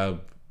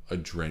grab a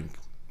drink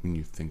and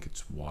you think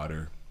it's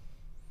water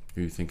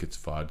or you think it's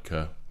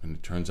vodka and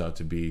it turns out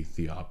to be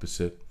the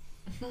opposite,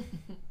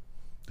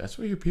 that's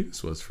what your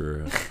penis was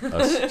for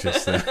us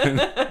just then.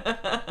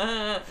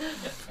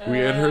 We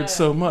had heard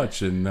so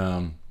much, and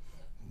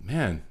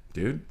man,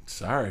 dude,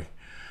 sorry.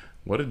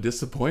 What a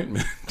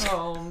disappointment.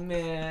 Oh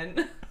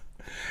man.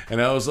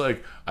 And I was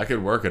like, I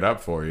could work it up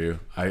for you.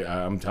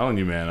 I'm telling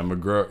you, man, I'm a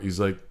grower. He's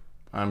like,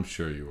 I'm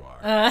sure you are.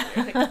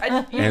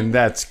 And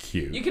that's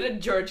cute. You could have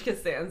George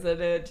Costanza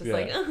it, just Yeah.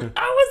 like, I was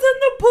in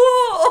the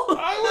pool.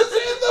 I was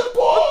in the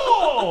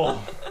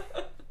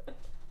pool!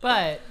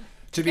 But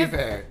to be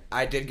fair,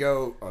 I did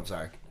go. Oh, I'm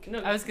sorry. No,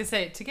 I was gonna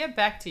say, to get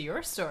back to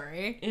your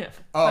story. yeah.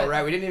 Oh, But-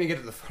 right. We didn't even get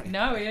to the funny.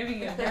 No, we didn't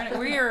even get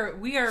we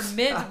are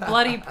mid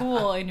bloody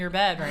pool in your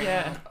bed right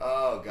Yeah. now.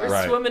 Oh, We're God.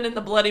 Right. swimming in the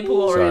bloody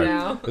pool Sorry. right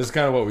now. This is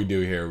kind of what we do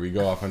here. We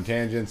go off on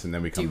tangents and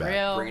then we come back.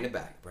 Derail. Bringing it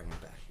back.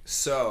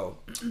 So,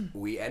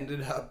 we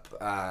ended up,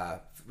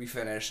 we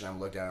finished, and I'm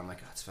looked down, I'm like,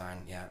 oh, it's fine,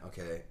 yeah,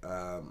 okay.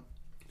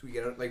 We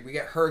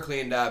get her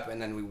cleaned up,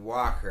 and then we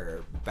walk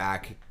her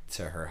back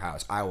to her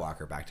house. I walk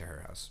her back to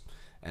her house.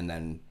 And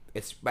then,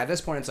 by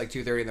this point, it's like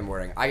 2:30 in the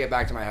morning. I get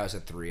back to my house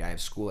at 3. I have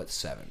school at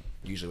 7.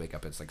 Usually wake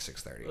up at like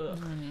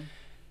 6:30.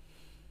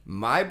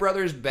 My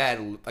brother's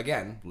bed,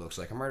 again, looks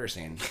like a murder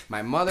scene.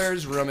 My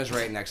mother's room is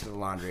right next to the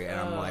laundry, and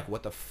I'm like,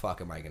 what the fuck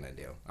am I gonna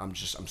do? I'm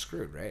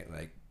screwed, right?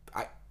 Like,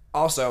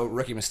 also,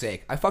 rookie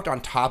mistake. I fucked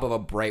on top of a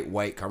bright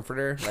white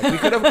comforter. Like, we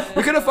could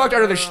have fucked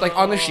under the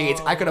on the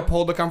sheets. I could have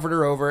pulled the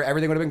comforter over.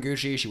 Everything would have been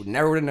Gucci. She would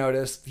never have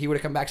noticed. He would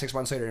have come back 6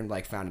 months later and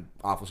like found an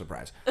awful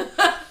surprise.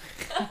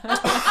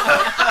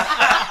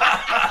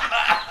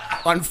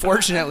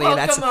 Unfortunately, Oh,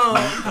 that's come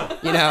on.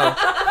 you know,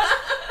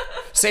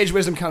 sage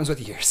wisdom comes with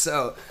years.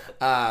 So,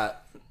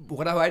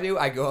 what do?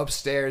 I go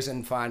upstairs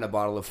and find a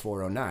bottle of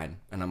 409,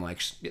 and I'm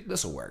like,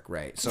 this will work,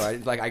 right? So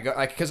I go,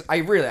 because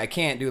I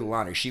can't do the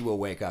laundry. She will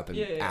wake up and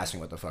ask me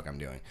what the fuck I'm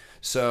doing.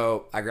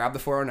 So I grab the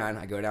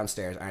 409, I go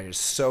downstairs, and I just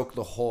soak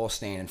the whole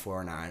stain in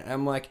 409. And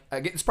I'm like,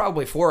 it's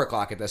probably 4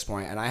 o'clock at this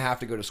point, and I have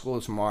to go to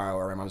school tomorrow,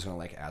 or my mom's gonna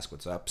like ask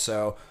what's up.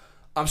 So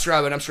I'm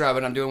scrubbing,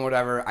 I'm doing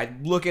whatever. I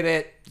look at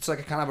it, it's like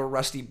a kind of a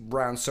rusty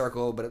brown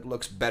circle, but it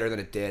looks better than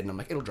it did, and I'm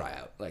like, it'll dry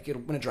out. Like,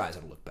 when it dries,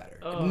 it'll look better.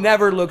 It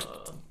never looks...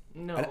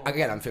 No. And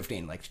again, I'm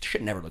 15. Like,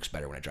 shit never looks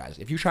better when it dries.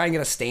 If you try and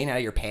get a stain out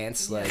of your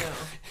pants, like, Yeah.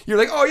 you're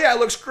like, oh yeah, it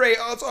looks great.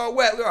 Oh, it's all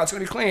wet. Oh, it's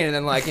gonna be clean. And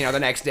then, like, the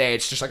next day,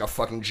 it's just like a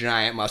fucking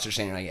giant mustard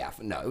stain. You're like, yeah,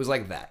 no, it was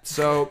like that.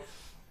 So,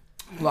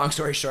 long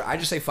story short, I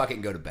just say fuck it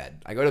and go to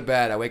bed. I go to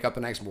bed. I wake up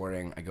the next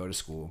morning. I go to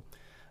school.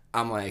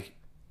 I'm like,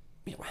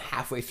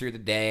 halfway through the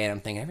day, and I'm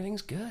thinking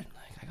everything's good.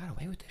 Like, I got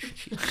away with this shit.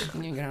 She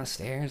didn't even get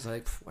downstairs.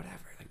 Like, whatever.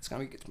 Like, it's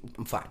gonna be.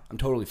 I'm fine. I'm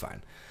totally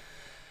fine.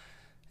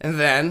 And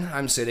then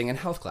I'm sitting in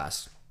health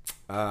class.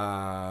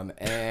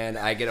 And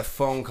I get a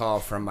phone call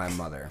from my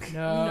mother.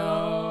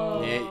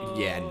 No.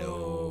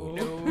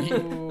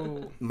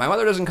 No. My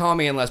mother doesn't call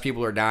me unless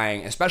people are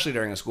dying, especially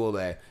during a school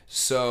day.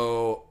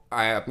 So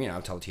I,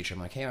 tell the teacher, I'm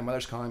like, hey, my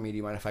mother's calling me. Do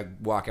you mind if I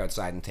walk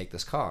outside and take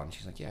this call? And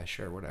she's like, yeah,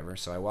 sure, whatever.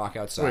 So I walk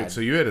outside. Wait,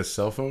 so you had a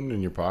cell phone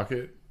in your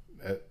pocket?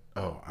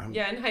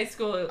 Yeah, in high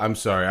school. I'm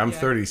sorry, I'm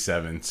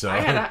 37, so...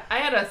 I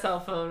had a cell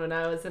phone when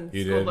I was in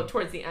You school, did? but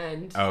towards the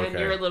end. Oh, And okay.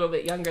 you're a little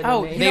bit younger than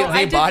Oh, me. They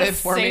I did bought the it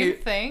for same me.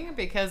 thing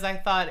because I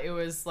thought it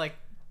was like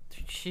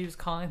she was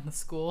calling the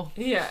school.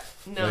 Yeah,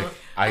 no. Like,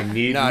 I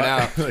need No, my...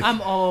 no. like,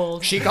 I'm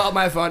old. She called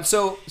my phone.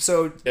 So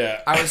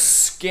Yeah. I was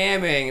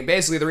scamming.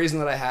 Basically, the reason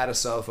that I had a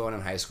cell phone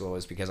in high school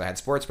was because I had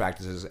sports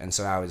practices, and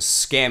so I was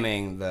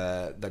scamming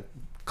the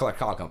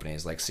call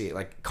companies,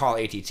 like call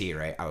ATT,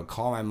 right? I would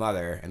call my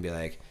mother and be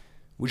like,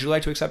 would you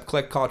like to accept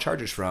call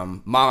charges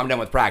from Mom? I'm done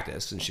with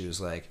practice. And she was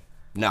like,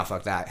 no,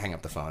 fuck that. Hang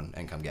up the phone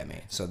and come get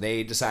me. So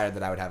they decided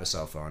that I would have a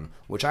cell phone,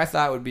 which I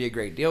thought would be a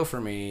great deal for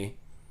me.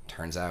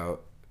 Turns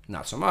out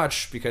not so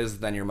much, because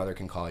then your mother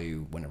can call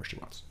you whenever she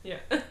wants. Yeah.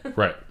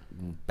 Right.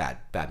 Bad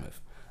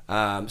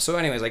move. So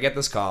anyways, I get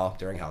this call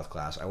during health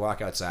class. I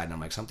walk outside and I'm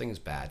like, something is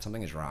bad.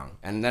 Something is wrong.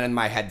 And then in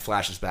my head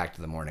flashes back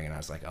to the morning and I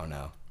was like, oh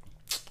no.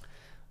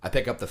 I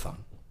pick up the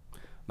phone.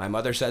 My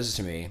mother says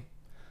to me,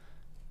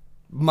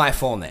 my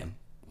full name,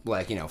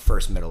 like,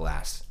 first, middle,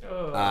 last,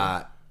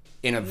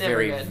 in a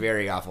very, good.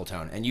 very awful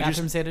tone. And you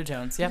Bathroom Zeta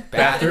Jones. Yep.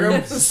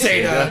 Bathroom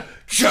Zeta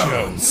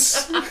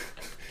Jones.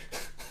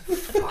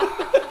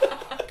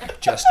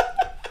 Just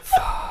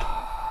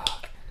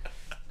fuck.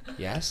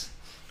 Yes?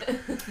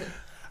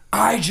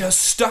 I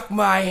just stuck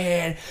my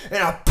hand in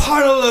a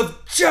puddle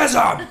of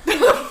jism.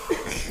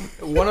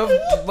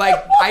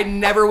 I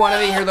never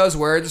wanted to hear those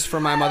words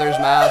from my mother's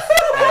mouth.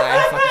 And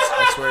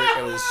I swear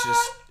it was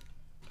just,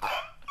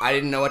 I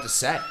didn't know what to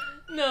say.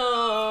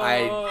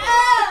 No.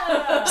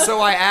 So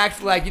I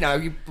act like,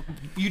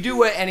 you do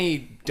what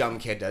any dumb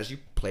kid does. You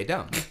play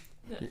dumb.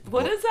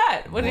 What is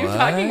that? What are you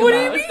talking about? What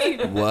do you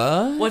mean?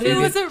 What? What It is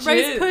was it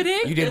rice jizz? pudding?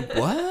 You did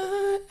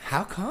what?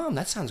 How come?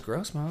 That sounds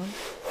gross, Mom.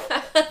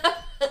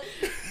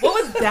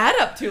 What was Dad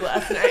up to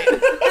last night?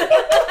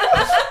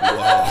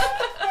 Whoa.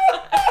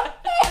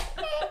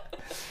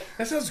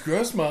 That sounds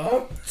gross,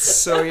 Mom.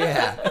 So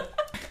yeah.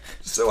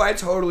 So I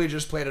totally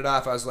just played it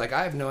off. I was like,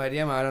 I have no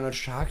idea, Mom. I don't know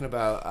what you're talking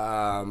about.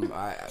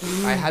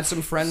 I had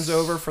some friends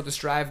over for the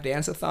Strive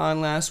Dance-a-thon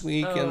last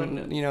week,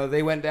 and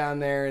they went down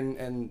there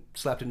and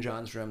slept in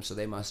John's room, so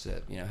they must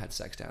have had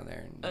sex down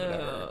there and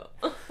whatever.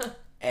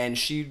 And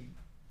she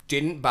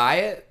didn't buy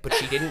it, but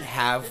she didn't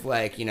have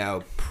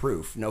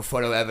proof, no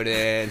photo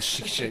evidence.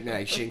 She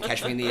didn't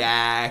catch me in the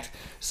act.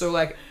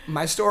 So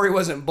my story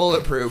wasn't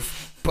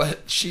bulletproof,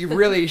 but she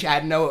really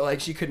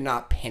had she could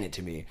not pin it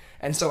to me.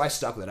 And so I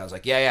stuck with it. I was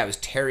like, yeah, it was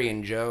Terry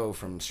and Joe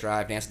from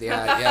Strive Dance. No.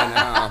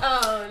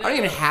 I don't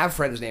even have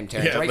friends named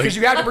Terry. Because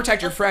you have to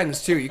protect your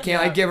friends, too. You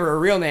can't, give her a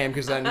real name,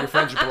 because then your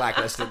friends are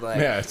blacklisted.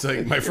 Yeah, it's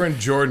like my friend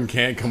Jordan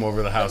can't come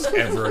over the house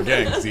ever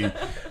again, because he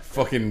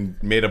fucking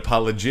made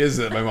apologies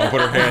that my mom put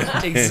her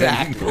hand in.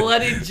 Exactly.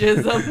 Bloody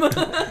jism.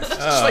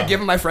 Just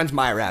giving my friends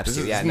my raps,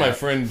 too. This is my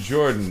friend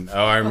Jordan.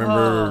 Oh, I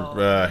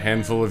remember a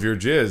handful of your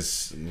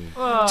jizz.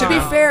 To be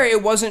fair,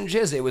 it wasn't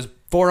jizz. It was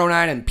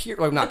 409 and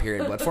not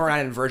period blood,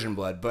 409 and virgin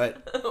blood,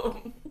 but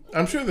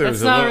I'm sure there It's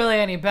was a not little... really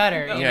any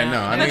better. Yeah,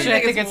 no, I Actually, mean-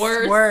 I think it's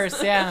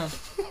worse. Yeah.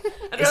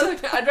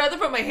 I'd rather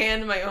put my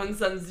hand in my own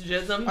son's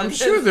jism. I'm than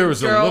sure there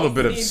was a girls little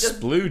bit of need to-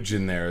 splooge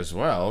in there as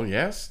well.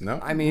 Yes? No?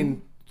 I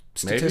mean,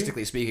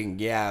 statistically speaking,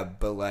 yeah,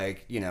 but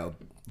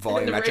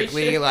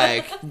volumetrically,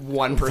 ratio.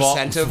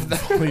 1% of the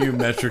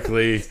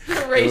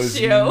volumetrically,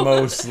 ratio.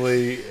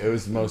 it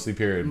was mostly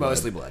period blood.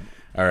 mostly blood,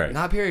 All right.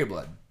 not period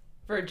blood,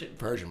 Virgin.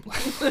 virgin blood.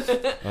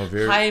 Oh,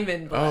 very...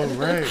 Hymen blood. Oh,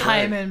 right.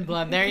 Hymen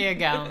blood. There you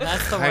go.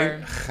 That's the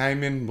word.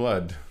 Hymen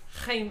blood.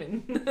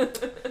 Hymen.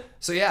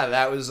 So yeah,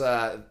 that was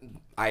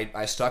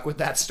I stuck with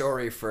that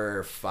story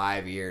for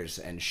 5 years,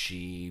 and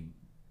she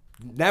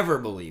never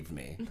believed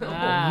me.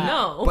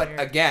 No. But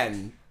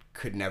again,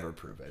 could never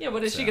prove it. Yeah,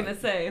 what is she So. gonna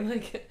say?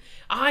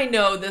 I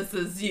know this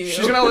is you.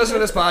 She's gonna listen to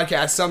this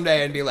podcast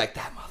someday and be like,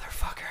 that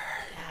motherfucker.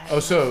 Oh,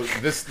 so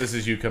this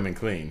is you coming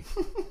clean.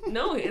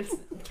 No, it's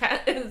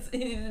Cat.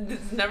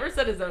 He's never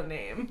said his own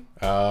name.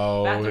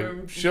 Oh,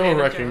 Bathroom she'll Zeta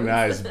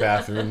recognize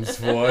Bathroom's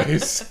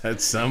voice at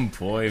some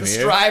point The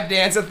here. Strive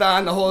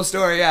Dance-a-thon, the whole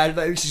story. Yeah,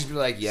 she's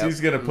like, yep. She's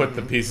gonna put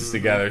the pieces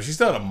together. She's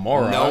not a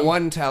moron. No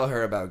one tell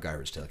her about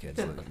Garbage Tail Kids.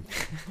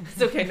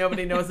 It's okay.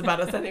 Nobody knows about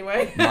us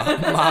anyway.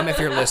 Mom, if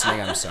you're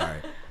listening, I'm sorry.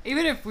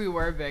 Even if we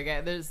were big,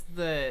 there's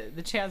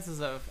the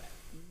chances of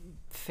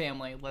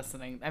family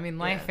listening. I mean,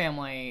 my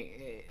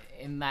family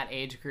in that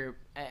age group,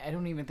 I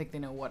don't even think they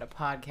know what a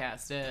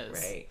podcast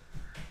is. Right.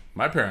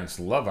 My parents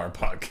love our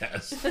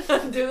podcast.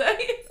 Do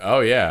they?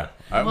 Oh yeah.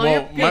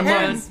 Well, your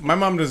parents- my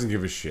mom doesn't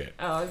give a shit.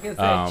 Oh, I was gonna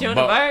say, Joan of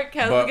but- Arc,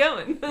 how's but-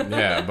 it going?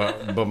 Yeah,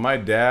 but my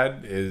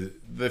dad is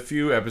the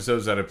few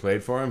episodes that I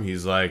played for him.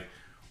 He's like,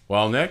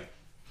 well, Nick,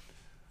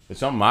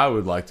 it's something I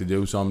would like to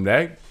do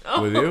someday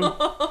with you,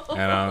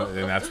 and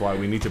that's why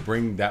we need to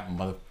bring that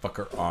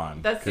motherfucker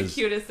on. That's the 'cause-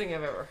 cutest thing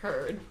I've ever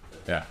heard.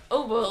 Yeah.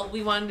 Oh well,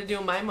 we wanted to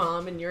do my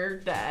mom and your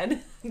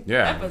dad.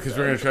 Yeah, because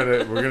we're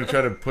gonna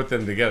try to put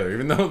them together,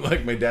 even though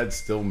my dad's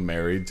still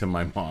married to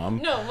my mom.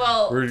 No,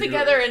 well, We're-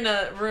 together in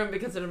a room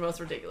because they're the most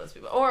ridiculous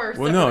people. Or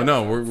Well,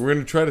 no, we're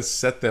gonna try to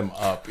set them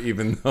up,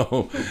 even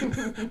though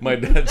my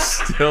dad's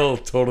still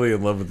totally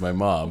in love with my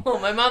mom. Well,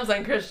 my mom's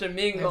on Christian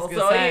Mingle, gonna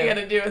so all say. you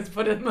gotta do is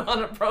put him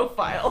on a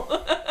profile.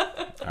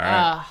 All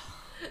right.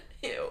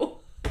 Ew.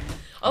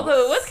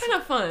 Although it was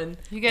kind of fun.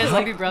 You guys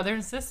might be brother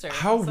and sister.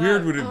 How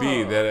weird would it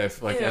be that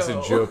if, as a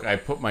Ew. joke, I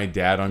put my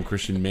dad on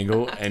Christian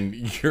Mingle and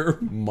your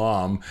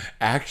mom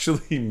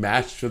actually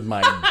matched with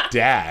my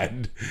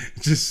dad,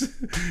 just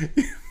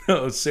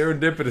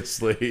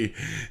serendipitously,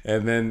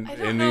 and then I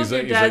don't know if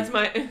your dad's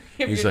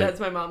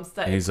my mom's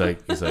type. and he's like,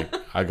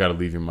 I gotta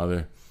leave your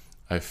mother.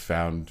 I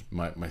found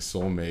my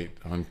soulmate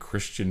on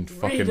Christian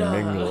fucking Rita.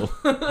 Mingle.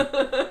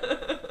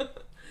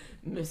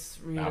 Miss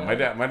Rita. Nah, my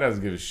dad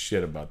doesn't give a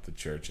shit about the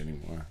church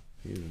anymore.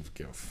 He doesn't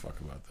give a fuck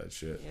about that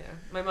shit. Yeah.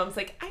 My mom's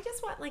like, I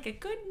just want like a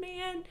good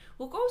man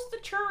who goes to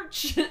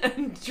church.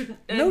 and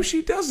No,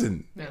 she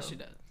doesn't. No, she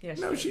does. Yeah,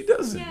 No, does. she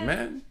doesn't, Yeah.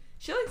 man.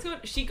 She likes going.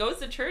 She goes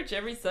to church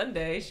every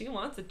Sunday. She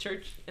wants a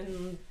church,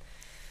 and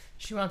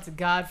She wants a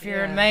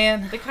God-fearing yeah,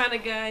 man. the kind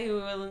of guy who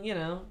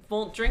will,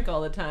 won't drink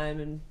all the time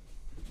and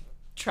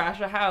trash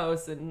a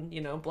house and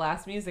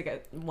blast music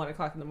at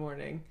 1:00 in the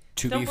morning.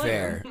 To Don't be blame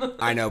fair, him.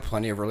 I know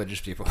plenty of religious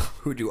people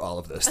who do all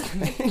of those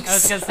things. I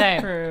was gonna say,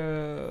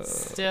 True.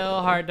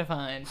 still hard to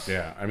find.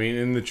 Yeah, I mean,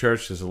 in the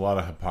church, there's a lot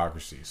of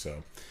hypocrisy,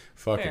 so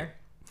fuck Fair.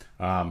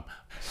 it.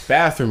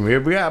 Bathroom here.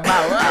 We got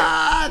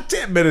about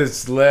 10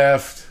 minutes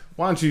left.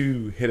 Why don't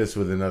you hit us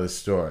with another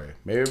story?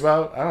 Maybe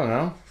about, I don't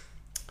know,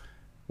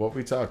 what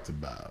we talked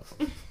about.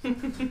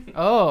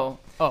 Oh.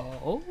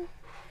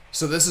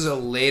 So this is a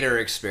later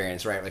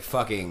experience, right? Like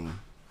fucking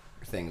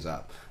things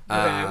up.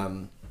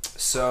 Okay.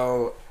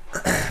 So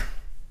I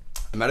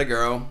met a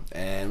girl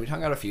and we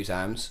hung out a few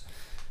times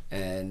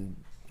and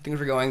things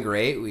were going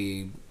great.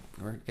 We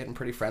were getting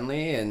pretty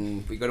friendly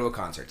and we go to a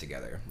concert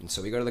together. And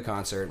so we go to the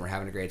concert and we're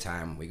having a great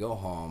time. We go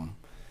home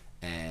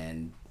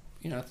and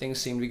things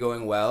seem to be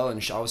going well.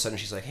 And all of a sudden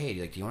she's like, hey,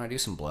 do you want to do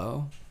some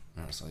blow?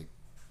 And I was like,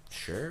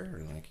 sure.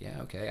 And like,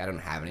 yeah, okay. I don't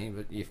have any,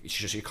 but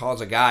she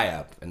calls a guy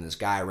up and this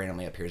guy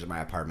randomly appears at my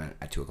apartment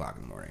at 2:00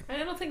 in the morning. I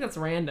don't think that's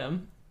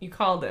random. You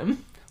called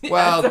him.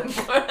 Well,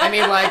 I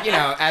mean, like,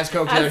 as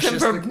Coke dealers, Ask him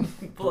just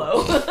for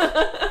blow.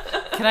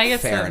 Can I get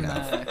Fair some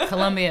enough.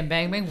 Colombian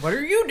bang bang? What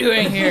are you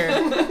doing here?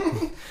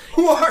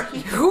 who are you?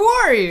 Who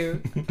are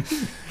you?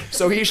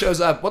 So he shows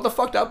up. What the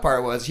fucked up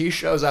part was he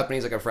shows up and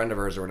he's like a friend of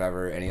hers or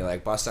whatever, and he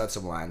like busts out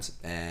some lines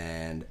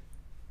and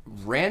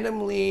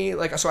randomly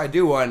so I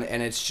do one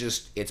and it's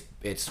just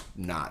it's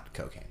not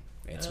cocaine.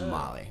 It's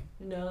Molly.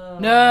 No.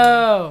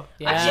 No.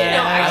 Yeah. Actually,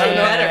 no, actually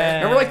better.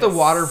 Remember like the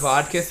water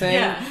vodka thing?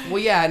 Yeah. Well,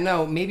 yeah,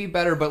 no, maybe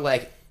better, but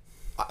like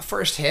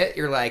first hit,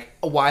 you're like,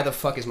 why the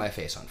fuck is my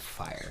face on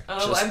fire?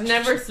 Oh, I've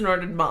never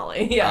snorted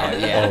Molly. Yeah.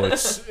 Yeah. Oh,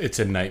 it's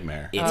a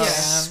nightmare.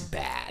 It's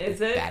bad.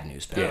 Is it? Bad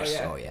news bears.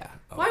 Yeah. Oh yeah.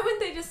 Oh. Why wouldn't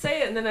they just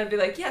say it and then I'd be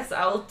like, yes,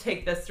 I'll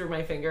take this through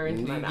my finger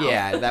into my mouth.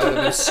 Yeah, that would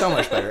have been so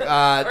much better.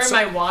 Or in So-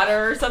 my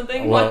water or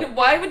something. Well,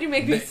 why would you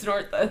make me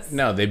snort this?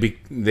 No,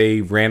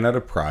 they ran out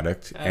of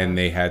product and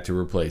they had to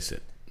replace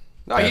it.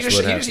 No, That's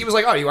what he happened. was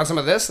like, oh, you want some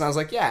of this? And I was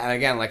like, yeah. And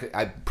again, like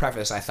I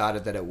prefaced, I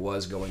thought that it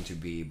was going to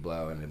be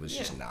blow, and it was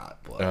just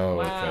not blow. Oh,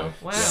 Wow. okay.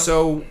 Wow.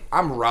 So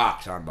I'm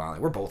rocked on Molly.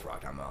 We're both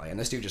rocked on Molly, and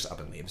this dude just up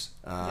and leaves.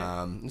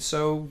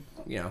 So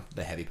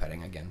the heavy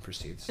petting again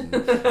proceeds. And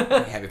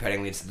heavy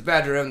petting leads to the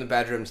bedroom. The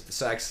bedroom to the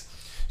sex.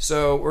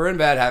 So we're in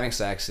bed having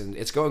sex, and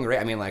it's going great.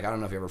 I mean, like I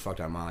don't know if you ever fucked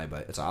on Molly,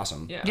 but it's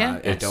awesome. Yeah. Yeah. I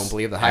It's don't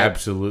believe the hype.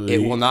 absolutely-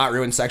 It will not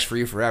ruin sex for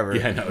you forever.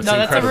 Yeah, no, it's No,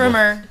 that's a incredible.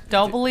 rumor.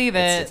 Don't believe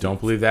it. Don't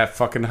believe that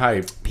fucking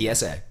hype.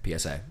 PSA.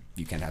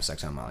 You can have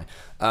sex on Molly.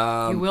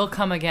 You will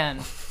come again.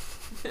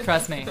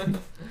 Trust me.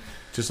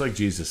 Just like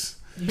Jesus.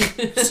 Well,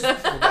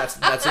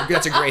 that's a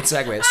great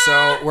segue.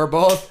 So we're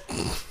both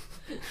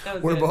That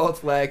was we're good.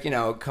 both like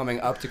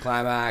coming up to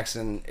climax,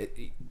 and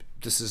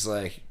this is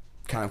like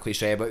kind of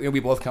cliche, but we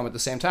both come at the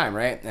same time,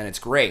 right? And it's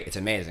great. It's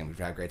amazing. We've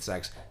had great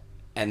sex,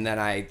 and then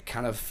I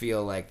kind of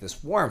feel like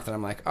this warmth, and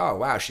I'm like, oh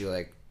wow, she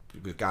like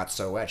got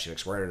so wet, she like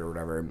squirted or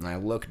whatever, and I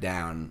look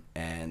down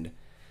and.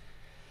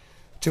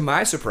 To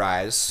my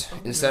surprise,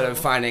 instead of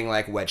finding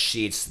like wet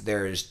sheets,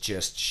 there's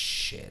just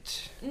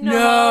shit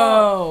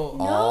No.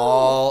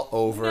 all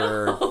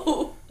over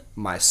Oh,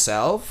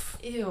 myself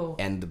ew.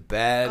 and the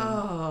bed.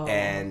 Oh.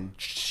 And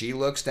she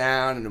looks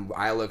down and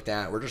I look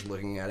down. We're just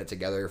looking at it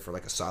together for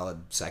like a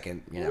solid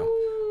second,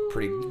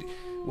 pretty.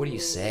 What do you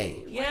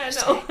say? Yeah,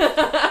 no.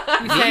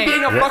 You Me say,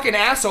 being a fucking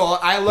asshole,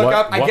 I look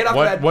up, I get up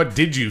that. What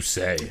did you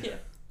say?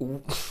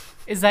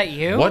 is that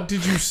you? What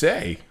did you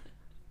say?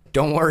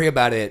 Don't worry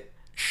about it.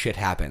 Shit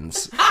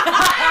happens.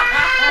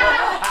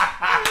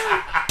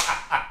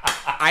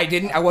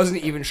 I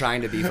wasn't even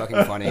trying to be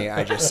fucking funny.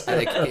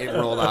 It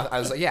rolled off. I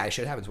was like, yeah,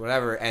 shit happens,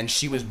 whatever. And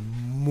she was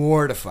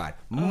mortified.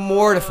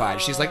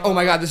 She's like, oh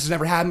my God, this has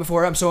never happened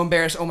before. I'm so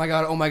embarrassed. Oh my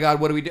God,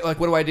 what do we do? Like,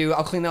 what do I do?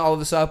 I'll clean all of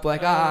this up.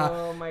 Like,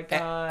 Oh my And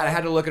god. I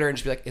had to look at her and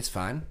just be like, it's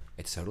fine.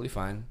 It's totally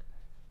fine.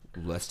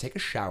 Let's take a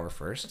shower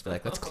first.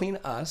 Like, let's clean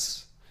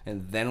us.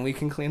 And then we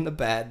can clean the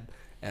bed.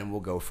 And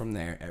we'll go from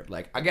there.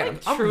 Like again,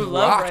 Like I'm true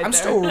love rocked. right I'm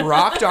there. still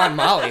rocked on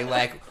Molly,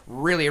 like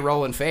really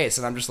rolling face,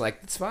 and I'm just like,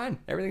 it's fine.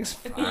 Everything's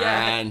fine.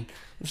 Yeah.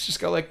 Let's just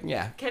go like,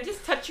 yeah. Can I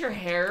just touch your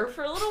hair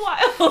for a little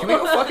while? Can we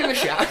go fuck in the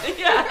shower?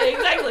 Yeah,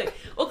 exactly.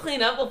 We'll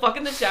clean up. We'll fuck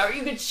in the shower.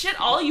 You can shit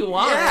all you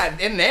want. Yeah,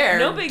 in there.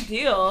 No big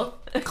deal.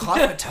 Cloth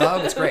in a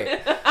tub. It's great.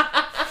 If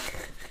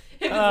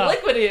it's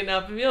liquidy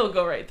enough, it'll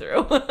go right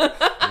through.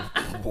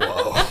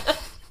 Whoa.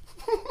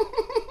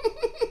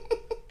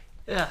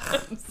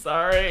 I'm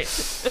sorry.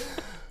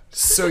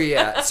 So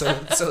yeah, so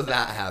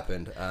that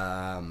happened.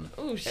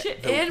 Oh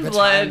shit! The And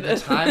blood. the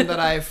time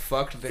that I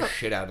fucked the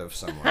shit out of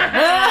someone.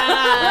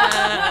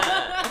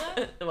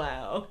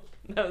 Wow.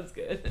 That was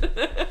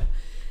good.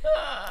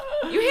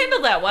 You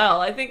handled that well.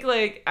 I think,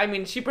 like, I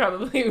mean, she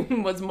probably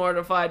was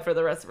mortified for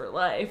the rest of her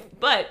life,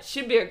 but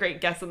she'd be a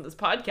great guest on this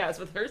podcast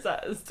with her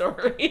side of the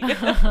story.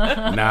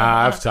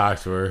 Nah, I've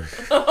talked to her.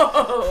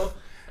 Oh.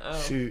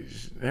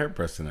 Her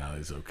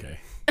personality's okay.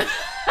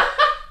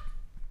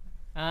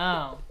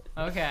 Oh,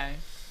 okay.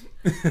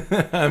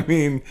 I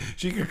mean,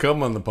 she could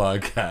come on the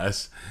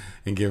podcast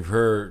and give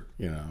her,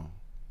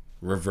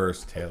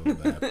 reverse tale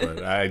of that.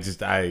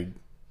 But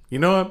you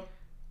know what?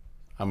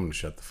 I'm going to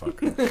shut the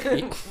fuck up.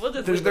 We'll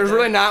just There's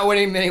really not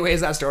many ways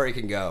that story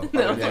can go.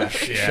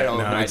 Shit all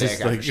over my it's just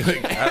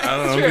dick. I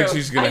don't think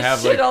she's going to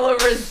have shit all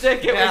over his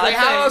dick. It was Yeah, like a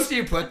how thing. else do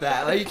you put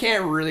that? Like you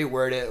can't really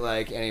word it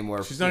like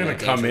anymore. She's not going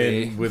to come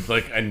in with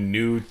like a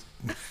new.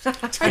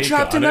 I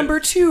dropped a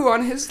number 2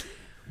 on his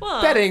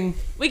Well, betting.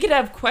 We could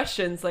have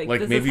questions like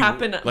does maybe this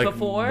happen like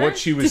before? what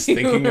she was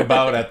thinking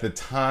about at the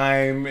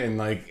time, and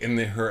like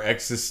her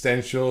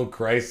existential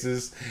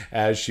crisis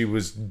as she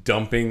was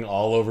dumping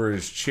all over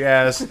his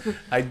chest.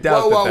 I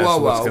doubt that's what's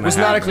going to happen. It was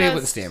not a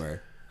Cleveland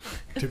stammer.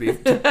 To be,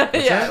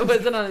 yeah, it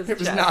wasn't on his it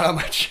was chest. not on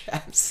my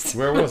chest.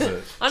 Where was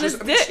it? On his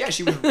dick. Yeah,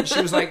 she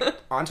was like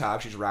on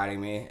top. She's riding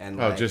me, and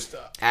like, just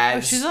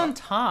as She's on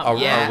top.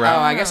 yeah. around-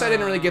 Oh, I guess I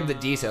didn't really give the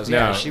details. No.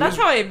 Yeah, she That's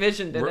was how I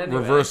envisioned it. Anyway.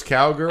 reverse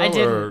cowgirl. I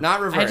didn't. Or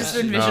not reverse. I just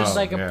envisioned No,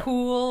 like a yeah.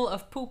 pool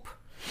of poop.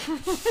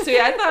 So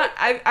yeah, I thought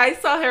I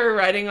saw her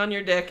riding on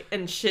your dick,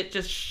 and shit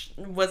just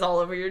was all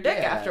over your dick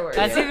Yeah. afterwards.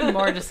 That's even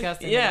more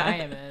disgusting Yeah. than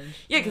my image.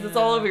 Yeah, because it's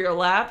all over your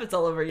lap, it's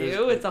all over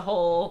you, it's a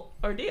whole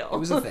ordeal. It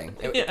was a thing.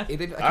 Yeah.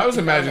 I was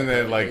imagining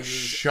that it like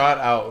shot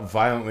out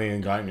violently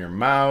and got in your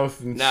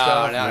mouth and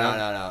stuff.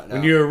 No.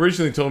 When you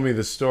originally told me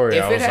the story,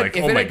 I was like,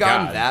 if oh it my had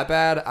gotten god. that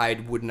bad, I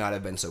would not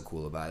have been so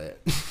cool about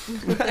it.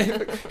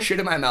 Shit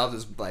in my mouth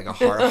is like a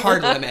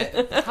hard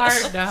limit.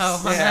 Hard no.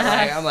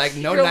 Yeah, I'm like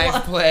no You're knife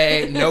lying.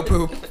 play, no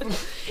poop.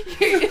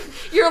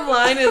 Your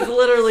line is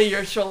literally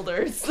your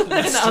shoulders.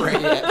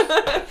 Straight it.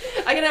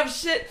 I can have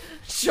shit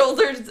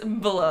shoulders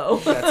below.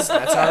 That's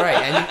all right.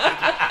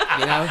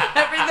 And you know,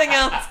 Everything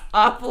else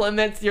off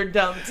limits. You're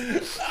dumped.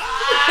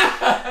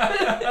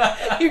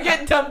 You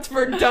get dumped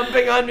for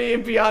dumping on me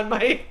beyond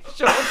my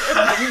shoulder.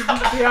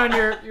 Beyond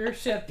your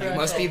shit you threshold.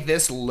 must be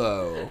this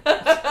low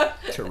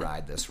to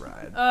ride this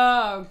ride.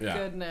 Oh Yeah.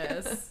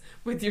 goodness.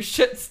 With your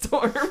shit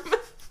storm.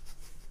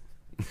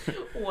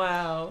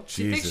 Wow.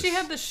 Do you think Jesus. she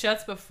had the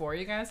shits before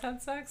you guys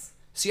had sex?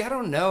 See, I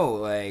don't know.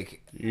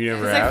 Like, You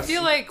never Because I asked?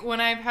 feel like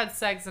when I've had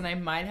sex and I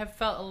might have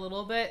felt a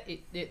little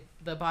bit,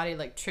 the body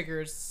like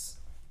triggers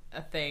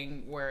a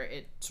thing where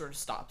it sort of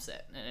stops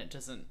it and it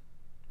doesn't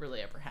really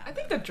ever happen. I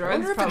think the I drugs.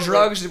 wonder if probably, the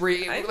drugs were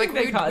I like think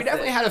they we caused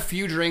definitely it. had a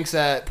few drinks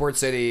at Port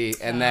City,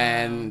 and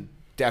then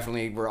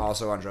definitely were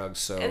also on drugs.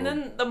 So And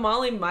then the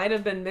Molly might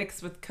have been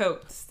mixed with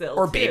Coke still.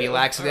 or too. baby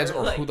laxatives,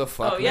 or like- who the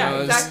fuck oh, yeah,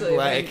 knows? Exactly.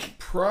 Like,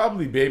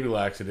 Probably baby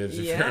laxatives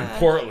if you're in Yeah.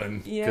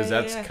 Portland, Yeah, because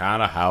that's yeah.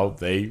 kind of how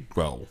they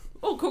roll.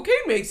 oh, cocaine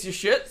makes you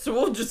shit, so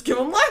we'll just give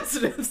them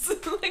laxatives.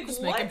 Like,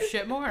 Just what? make him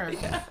shit more.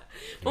 Yeah.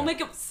 We'll make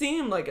it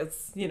seem like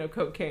it's,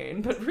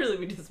 cocaine, but really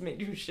we just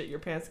made you shit your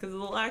pants because of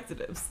the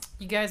laxatives.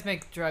 You guys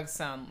make drugs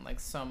sound like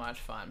so much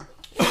fun.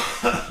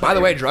 by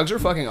the way, drugs are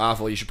fucking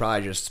awful. You should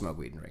probably just smoke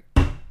weed and drink.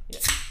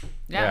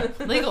 Yeah,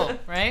 legal,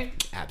 right?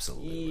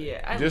 Absolutely.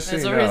 Yeah. Just so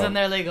There's you a know, reason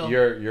they're legal.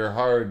 Your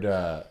hard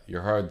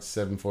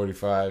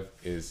 745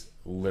 is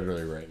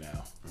literally right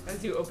now.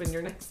 As you open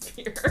your next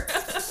beer,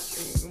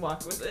 you can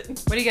walk with it.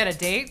 What do you got, a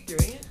date?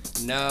 Doing it?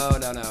 No.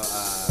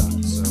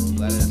 So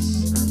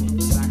lettuce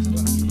or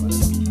saxophone extra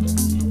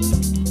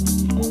lettuce.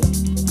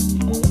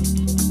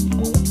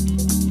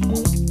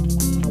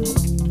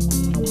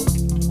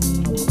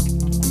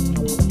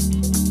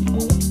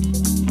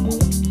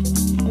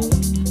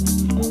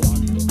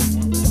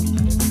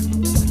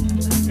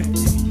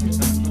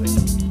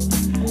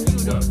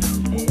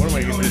 What am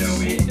I going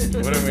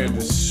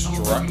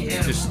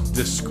to just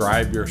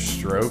describe your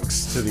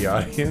strokes to the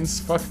audience?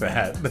 Fuck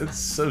that. That's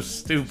so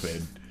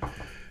stupid.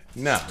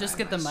 No. Just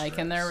get the mic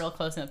in there real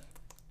close and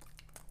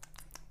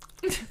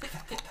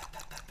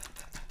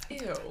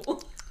Ew.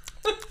 Oh,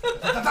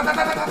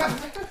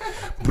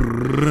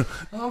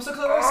 I'm so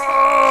close.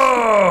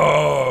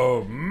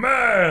 Oh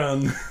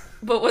man.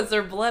 But was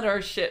there blood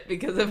or shit?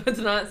 Because if it's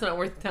not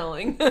worth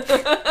telling.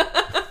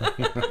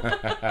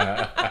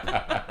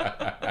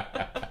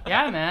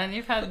 yeah, man,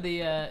 you've had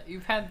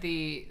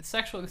the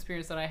sexual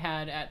experience that I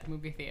had at the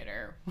movie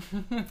theater.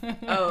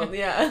 Oh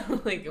yeah,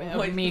 like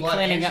what, me Blood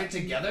cleaning and up shit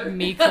together?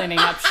 me cleaning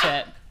up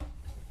shit.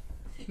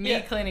 Me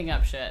Yeah. cleaning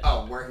up shit.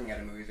 Oh, working at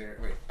a movie theater.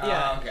 Wait.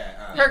 Yeah. Oh, okay.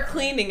 her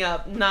cleaning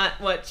up, not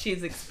what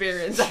she's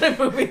experienced at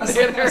a movie I was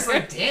theater.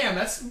 like, damn,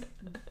 that's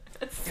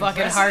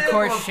Fucking impressive,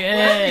 hardcore or-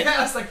 shit. Yeah,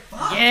 I was like,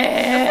 fuck.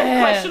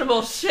 Yeah.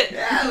 Questionable shit,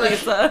 Yeah, like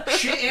Lisa.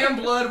 shit and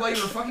blood while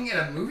you were fucking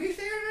at a movie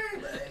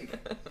theater? Like,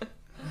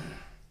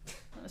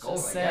 Let's gold,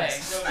 just I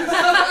say.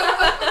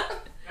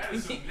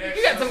 guess.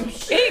 You got some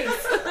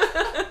kinks.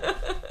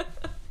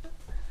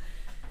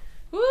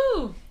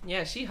 Woo!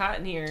 Yeah, she hot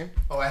in here.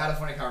 Oh, I had a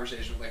funny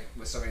conversation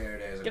with somebody the other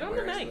day. I was like, Get on the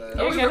where's mic.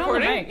 Yeah, Are we get on the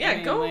recording? mic. Yeah, I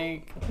mean, go.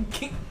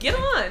 like, Get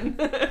on.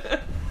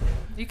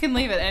 You can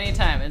leave at any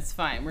time. It's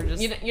fine. We're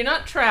just. You're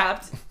not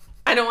trapped.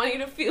 I don't want you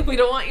to feel. We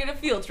don't want you to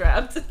feel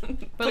trapped.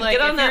 But like,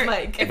 get on if that you're-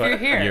 mic. if you're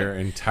here. You're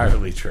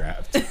entirely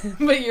trapped.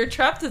 But you're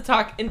trapped to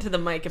talk into the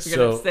mic if you're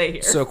So- gonna stay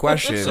here. So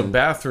question. So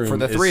bathroom For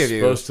the three is of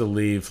you. supposed to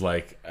leave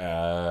like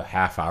a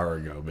half hour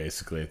ago,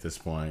 basically at this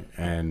point,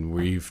 and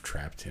we've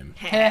trapped him.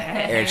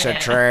 It's a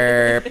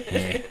trap.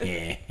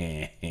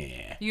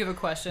 You have a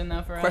question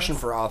though for us? Question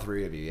for all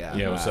three of you, yeah.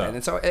 Yeah, what's up?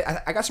 And so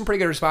I got some pretty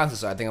good responses,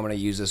 so I think I'm going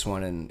to use this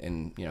one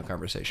in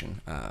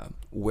conversation.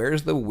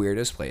 Where's the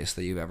weirdest place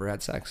that you've ever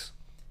had sex?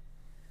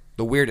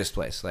 The weirdest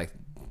place, like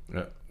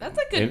That's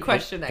a good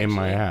question. Actually, In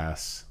my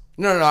ass.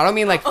 no, I don't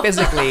mean like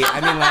physically.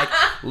 I mean like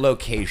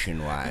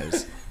location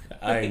wise,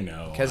 I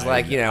know. because I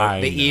like know,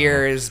 I the know.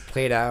 ears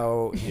played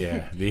out.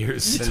 Yeah, the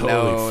ears The totally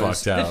nose.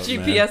 fucked the out.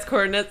 GPS man.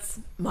 coordinates.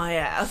 My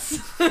ass.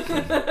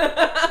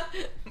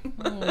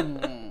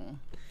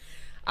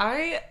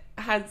 I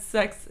had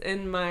sex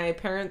in my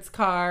parents'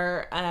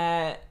 car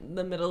at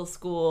the middle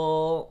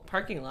school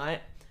parking lot.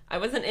 I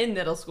wasn't in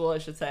middle school, I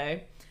should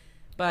say.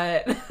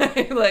 But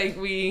like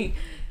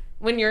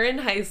when you're in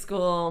high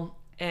school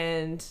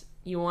and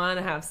you want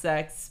to have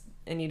sex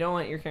and you don't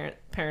want your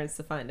parents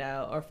to find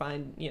out or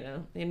find,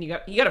 and you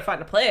got to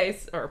find a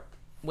place or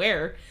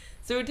where.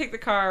 So we take the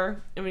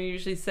car and we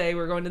usually say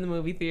we're going to the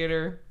movie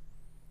theater,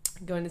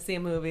 going to see a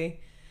movie,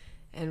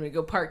 and we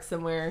go park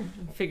somewhere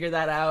and figure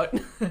that out.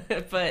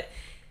 But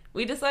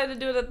we decided to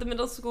do it at the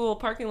middle school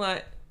parking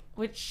lot,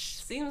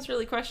 which seems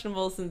really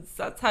questionable since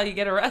that's how you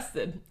get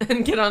arrested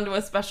and get onto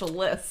a special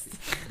list.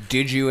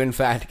 Did you in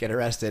fact get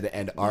arrested,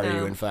 and are No.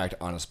 you in fact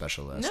on a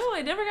special list? No,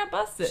 I never got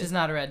busted. She's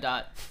not a red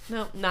dot.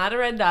 No, not a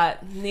red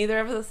dot. Neither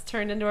of us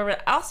turned into a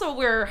red. Also,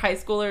 we're high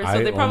schoolers, so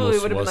I they probably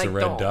almost would have was been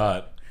like, a red "Don't."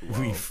 dot.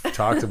 We've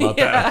talked about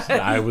Yeah. that.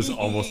 I was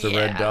almost a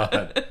red Yeah.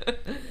 dot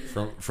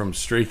from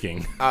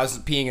streaking. I was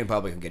peeing in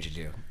public and get you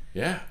too.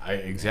 Yeah,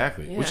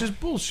 exactly. Yeah. Which is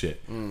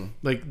bullshit.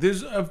 Like,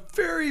 there's a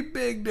very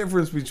big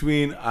difference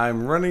between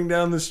I'm running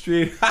down the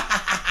street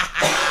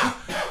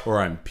or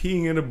I'm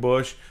peeing in a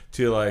bush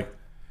to like,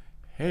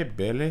 hey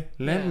Billy,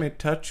 let Yeah. me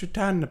touch your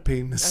tiny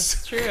penis.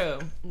 That's true.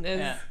 There's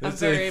Yeah. a It's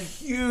very a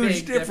huge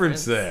big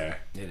difference there.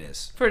 It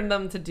is. For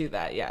them to do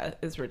that, yeah,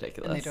 is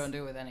ridiculous. And they don't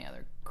do it with any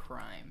other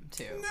crime,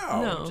 too.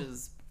 No. Which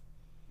is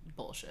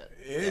bullshit.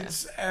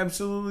 It's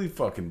absolutely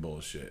fucking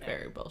bullshit.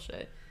 Very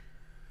bullshit.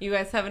 You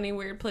guys have any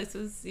weird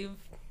places you've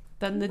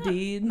done the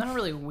deed? Not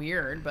really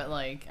weird, but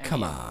like,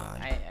 Come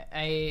on.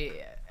 I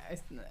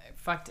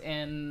fucked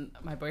in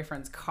my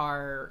boyfriend's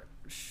car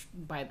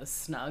by the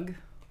Snug,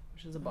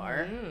 which is a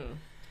bar.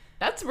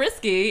 That's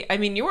risky. I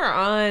mean, you were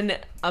on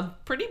a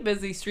pretty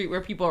busy street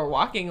where people are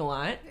walking a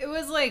lot. It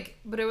was like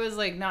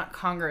not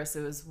Congress.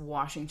 It was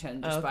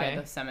Washington, just by Okay.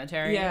 the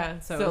cemetery. Yeah,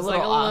 so so it was a like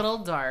little a off. little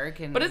dark,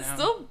 and But it's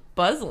still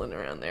buzzing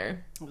around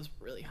there. it was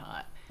really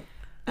hot.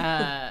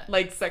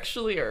 Like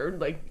sexually or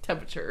like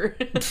temperature.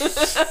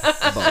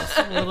 Both.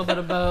 A little bit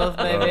of both,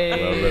 baby. A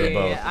little bit of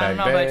both, I don't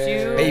know about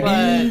you,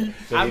 baby.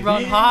 but I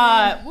run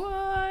hot.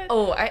 What?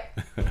 Oh,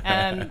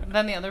 And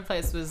then the other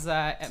place was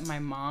at my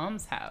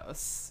mom's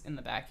house in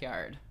the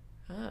backyard.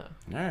 oh. All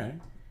right.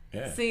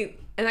 Yeah. See,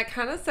 and that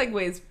kind of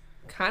segues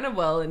kind of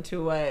well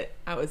into what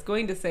I was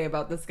going to say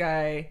about this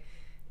guy,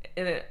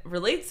 and it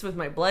relates with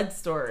my blood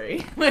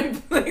story, my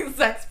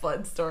sex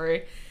blood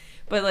story.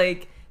 But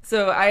like,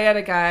 so I had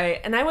a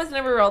guy, and I was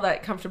never all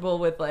that comfortable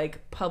with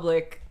like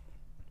public.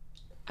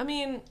 I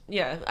mean,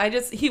 yeah,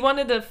 he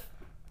wanted to.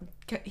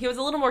 He was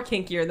a little more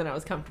kinkier than I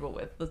was comfortable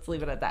with. Let's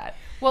leave it at that.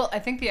 Well, I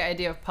think the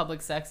idea of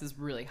public sex is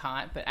really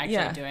hot, but actually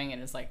Yeah. doing it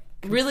is like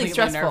Really completely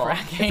stressful.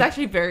 nerve-wracking. It's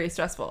actually very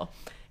stressful.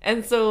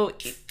 And so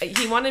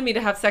he wanted me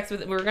to have sex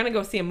with. We were gonna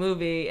go see a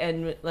movie,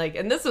 and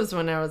this was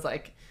when I was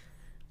like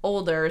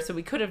older, so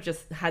we could have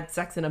just had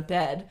sex in a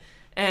bed.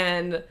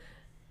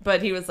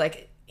 But he was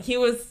like, he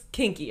was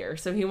kinkier,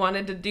 so he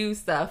wanted to do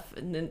stuff,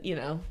 and then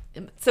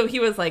so he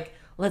was like,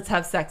 let's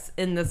have sex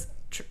in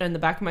the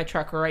back of my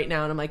truck right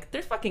now. And I'm like,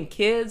 there's fucking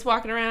kids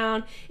walking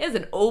around. It is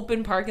an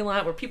open parking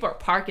lot where people are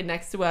parking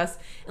next to us,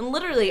 and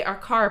literally our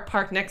car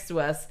parked next to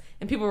us,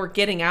 and people were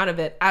getting out of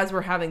it as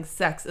we're having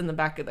sex in the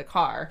back of the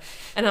car.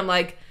 And I'm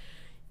like,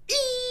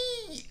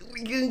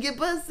 we're gonna get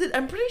busted.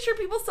 I'm pretty sure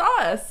people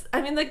saw us.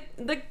 I mean,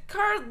 the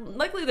car,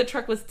 luckily the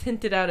truck was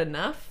tinted out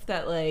enough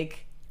that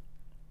like,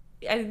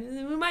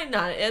 we might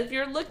not. If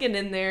you're looking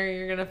in there,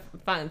 you're gonna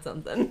find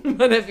something.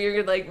 But if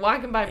you're like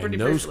walking by pretty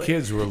And those briskly-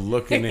 kids were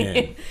looking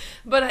in.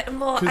 But I'm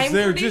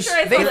they're pretty just- sure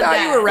I saw They the thought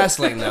you dad. were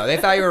wrestling, though. They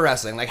thought you were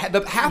wrestling. Like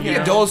half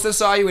the adults that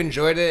saw you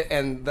enjoyed it,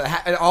 and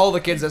and all the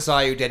kids that saw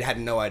you had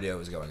no idea what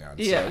was going on.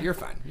 Yeah. So you're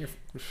fine.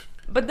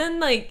 But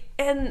then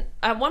and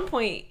at one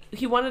point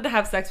he wanted to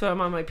have sex when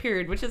I'm on my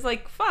period, which is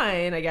like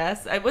fine, I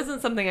guess. It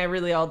wasn't something I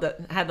really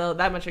had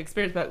that much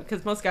experience about,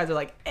 because most guys are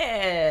like,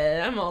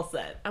 I'm all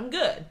set, I'm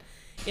good,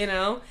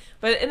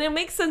 But and it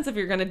makes sense if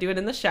you're gonna do it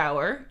in the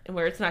shower and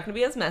where it's not gonna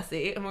be as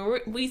messy. And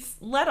we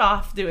let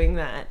off doing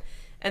that,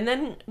 and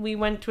then we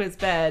went to his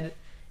bed,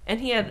 and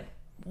he had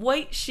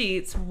white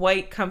sheets,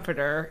 white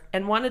comforter,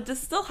 and wanted to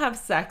still have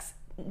sex,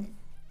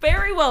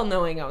 very well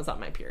knowing I was on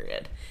my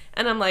period.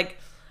 And I'm like,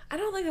 I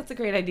don't think that's a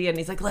great idea. And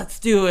he's like, let's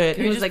do it.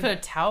 Can He we was just like, put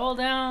a towel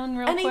down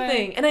real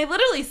anything. quick? And I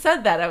literally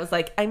said that. I was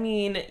like, I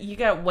mean, you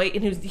got white,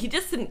 and he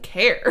just didn't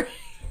care.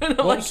 And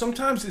I'm Well, like,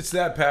 sometimes it's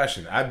that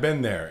passion. I've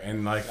been there,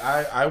 and like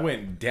I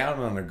went down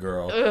on a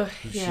girl. Ugh,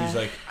 She's yeah.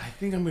 like, I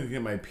think I'm gonna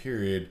get my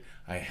period.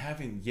 I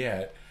haven't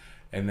yet,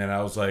 and then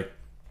I was like,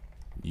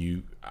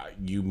 you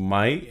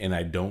might, and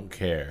I don't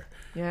care.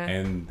 Yeah.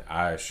 And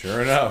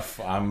sure enough,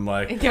 I'm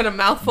like, got a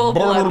mouthful of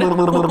blood.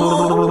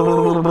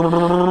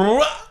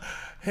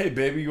 hey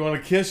baby, you want a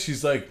kiss?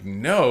 She's like,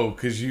 no,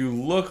 because you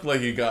look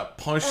like you got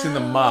punched in the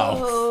mouth.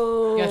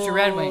 Oh, You got your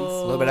Red Wings.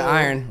 A little bit of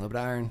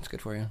iron. It's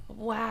good for you.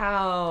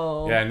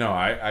 wow. Yeah, no,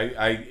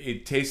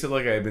 it tasted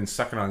like I had been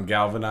sucking on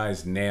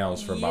galvanized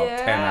nails for about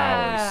 10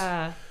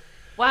 hours.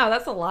 Wow,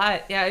 that's a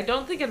lot. Yeah, I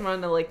don't think I'd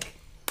want to like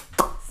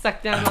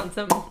suck down on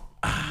some.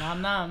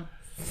 Nom nom.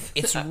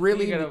 It's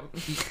really, You gotta-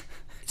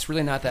 it's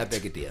really not that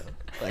big a deal.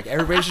 Like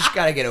everybody's just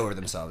got to get over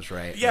themselves,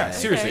 right? Yeah, Like,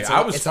 seriously, it's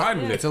I was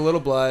fine with It's it. a little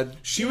blood.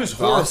 She was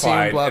We've all seen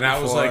horrified, blood and I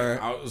was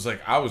before.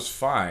 I was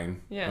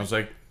fine. Yeah. I was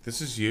like,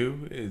 "This is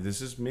you. This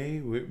is me.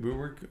 We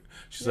were."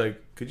 She's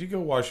like, "Could you go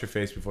wash your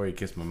face before you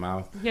kiss my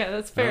mouth?" Yeah,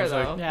 that's I fair was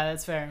like- though. Yeah,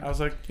 that's fair. I was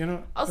like, "You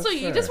know." Also, that's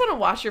you fair." just want to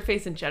wash your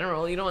face in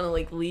general. You don't want to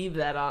like leave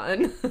that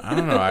on. I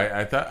don't know.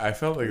 I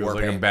felt like it was War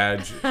like a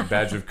paint.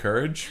 badge of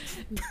courage.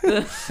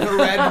 The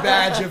red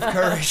badge of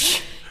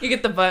courage. You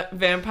get the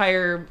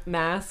vampire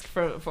mask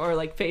for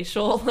like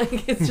facial.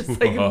 Like it's just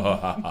like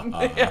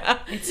yeah.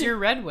 It's your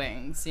Red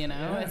Wings, you know?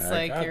 Yeah, it's I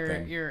like got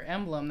them. your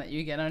emblem that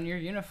you get on your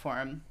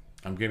uniform.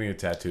 I'm getting it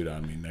tattooed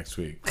on me next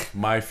week.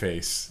 My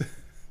face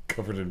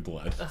covered in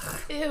blood.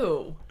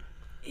 Ew.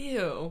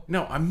 Ew.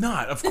 No, I'm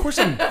not. Of course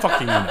I'm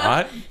fucking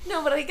not.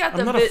 No, but I got the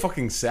I'm not a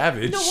fucking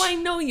savage. No, I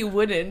know you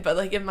wouldn't, but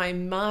like in my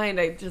mind,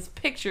 I just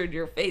pictured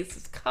your face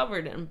is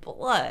covered in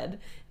blood, and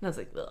I was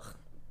like, ugh.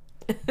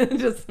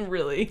 Just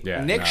really.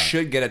 Yeah, Nick no.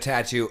 should get a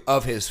tattoo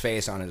of his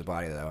face on his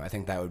body, though. I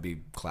think that would be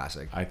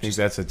classic. I think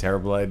that's a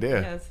terrible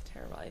idea. Yeah, it's a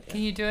terrible idea.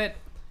 Can you do it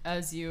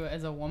as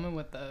a woman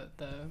with the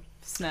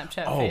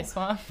Snapchat Oh. face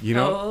swap? You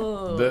know,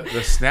 Oh. the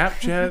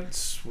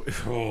Snapchat,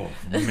 oh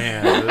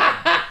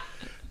man,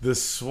 the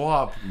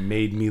swap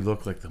made me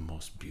look like the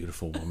most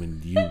beautiful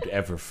woman you'd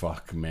ever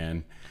fuck,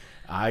 man.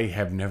 I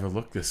have never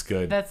looked this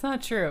good. That's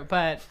not true,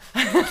 but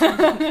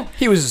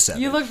He was a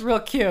 7. you looked real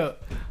cute.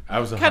 I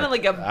was Kind of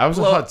like a I was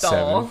a blow hot up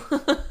doll.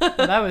 7.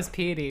 That was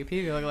Petey.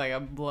 Petey looked like a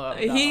blow up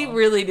doll. He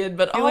really did,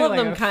 but all looked of like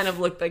them a- kind of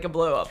looked like a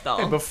blow up doll.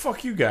 Hey, but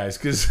fuck you guys,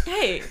 because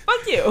Hey,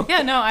 fuck you.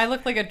 Yeah, no, I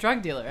looked like a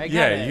drug dealer. I get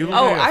yeah, it. you look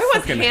Oh, like a I was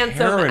fucking handsome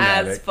heroin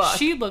as addict. fuck.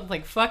 She looked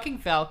like fucking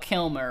Val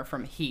Kilmer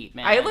from Heat,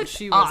 man. I looked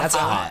she awesome. That's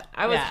hot.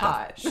 I was Yeah.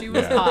 hot. She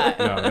was Yeah. hot.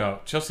 No,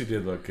 Chelsea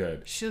did look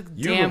good. She looked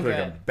You damn look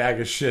like good. a bag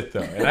of shit,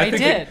 though. And I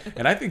think did.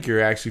 and I think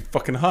you're actually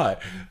fucking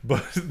hot.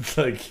 But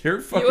like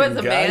your fucking You as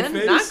a guy man,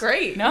 face, not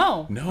great.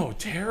 No. No,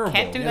 terrible.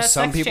 Can't do Yeah, that.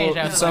 some sex people, change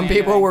I was some like,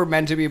 people anyway. were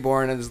meant to be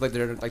born as like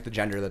they're like the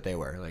gender that they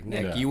were. Like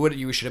Nick, Yeah.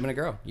 you should have been a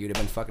girl. You'd have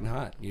been fucking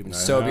hot. You'd have been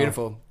so know.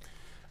 beautiful.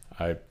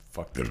 I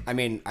fucked him. I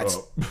mean,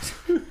 Oh.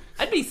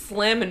 I'd be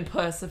slamming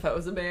puss if I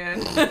was a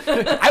man.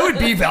 I would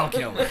be Val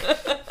Kilmer.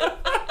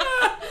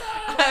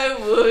 I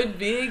would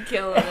be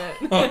killing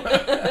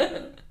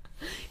it.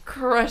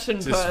 Crushing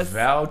Just puss.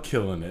 Val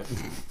killing it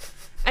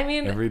I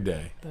mean, every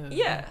day.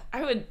 yeah,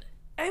 I would.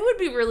 It would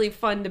be really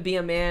fun to be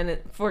a man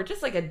for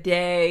just like a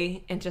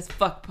day and just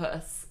fuck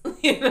puss.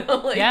 You know,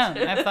 like Yeah,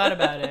 I've thought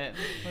about it.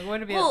 Like, what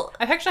would it be? Well-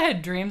 I've actually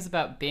had dreams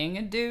about being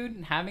a dude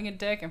and having a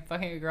dick and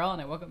fucking a girl,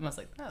 and I woke up and I was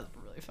like, that was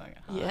really fucking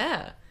hot.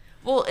 Yeah.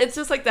 Well, it's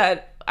just like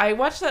that. I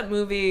watched that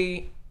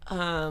movie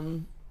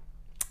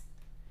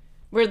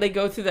where they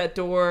go through that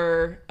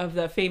door of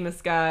the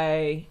famous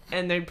guy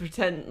and they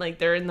pretend like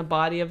they're in the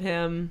body of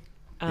him.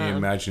 The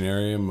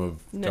Imaginarium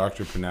of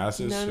Dr.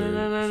 Parnassus No, or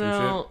no, no, no, some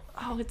no.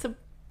 Oh, it's a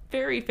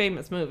very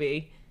famous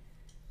movie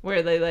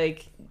where they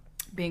like,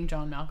 Being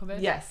John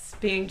Malkovich. yes,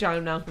 being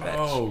John Malkovich. shit?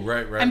 Oh,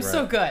 right. I'm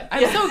so good.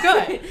 I'm so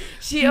good.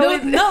 She No,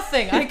 always.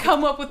 nothing. I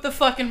come up with the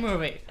fucking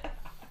movie.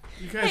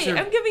 You guys Hey, are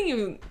I'm giving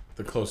you.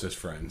 the closest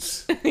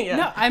friends. Yeah.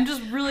 No, I'm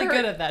just really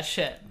good at that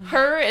shit.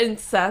 Her and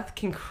Seth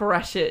can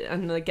crush it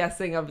on the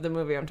guessing of the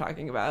movie I'm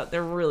talking about.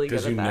 They're really good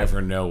Because at you that.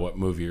 never know what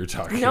movie you're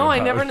talking about. No, I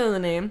never know the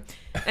name.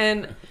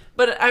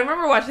 But I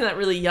remember watching that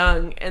really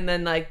young, and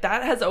then like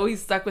that has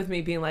always stuck with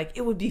me, being like,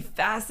 it would be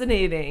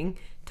fascinating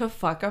to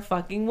fuck a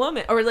fucking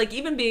woman, or like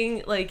even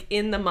being like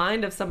in the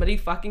mind of somebody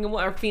fucking a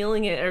woman, or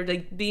feeling it, or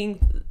like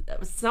being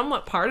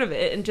somewhat part of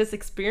it, and just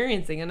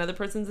experiencing another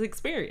person's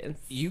experience.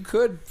 You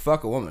could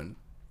fuck a woman,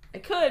 I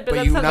could, but, but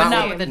that's you not, not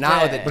the with same. a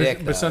not with dick. a But dick.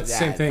 it's not the though.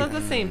 same Yeah. thing. It's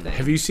not the same thing.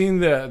 Have you seen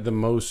the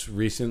most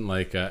recent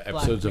like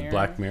episodes of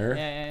Black Mirror?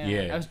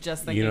 Yeah. I was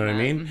just thinking You know what I that.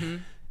 mean? Mhm.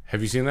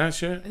 Have you seen that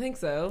shit? I think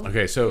so.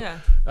 Okay, so Yeah.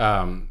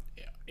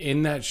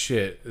 in that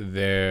shit,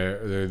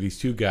 there are these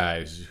two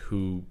guys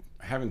who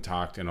haven't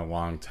talked in a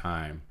long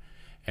time,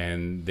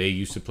 and they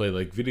used to play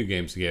like video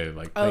games together,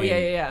 like Oh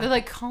playing, They're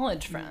like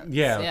college friends.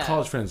 yeah,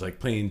 college friends, like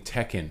playing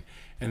Tekken.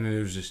 And then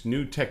there's this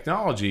new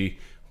technology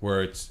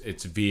where it's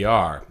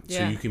VR, so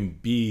Yeah. you can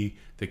be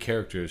the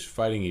characters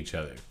fighting each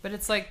other. But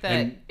it's like that.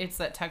 And- It's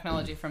that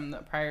technology from the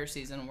prior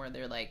season where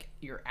they're like,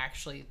 you're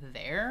actually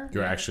there.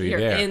 You're actually You're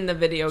there. in the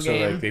video So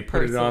game. like they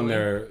put it on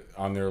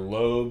personally. their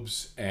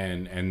lobes,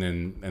 and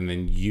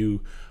then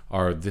you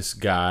are this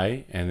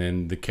guy, and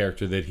then the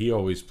character that he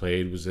always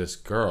played was this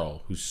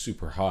girl who's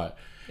super hot.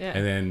 Yeah.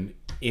 And then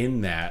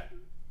in that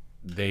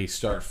they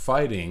start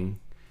fighting,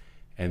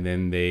 and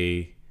then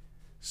they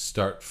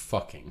start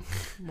fucking.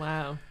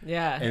 Wow.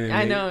 Yeah. And then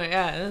I they- know.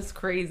 Yeah. That's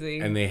crazy.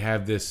 And they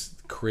have this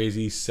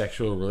crazy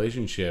sexual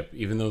relationship,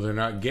 even though they're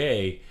not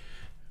gay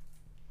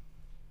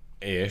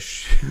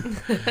ish.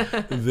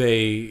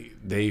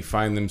 they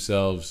find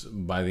themselves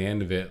by the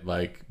end of it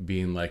like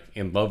being like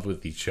in love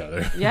with each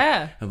other.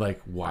 yeah. And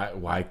like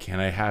why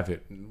can't I have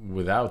it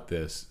without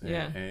this?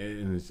 Yeah.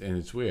 And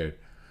it's weird.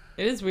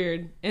 It is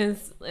weird. And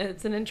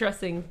it's an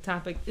interesting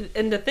topic.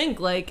 And to think,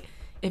 like,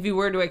 if you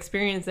were to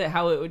experience it,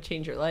 how it would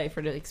change your life,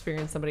 or to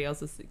experience somebody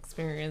else's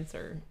experience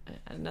or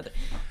another.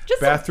 Just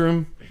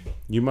Bathroom,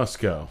 you must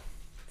go.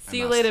 see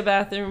you must. later,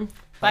 bathroom.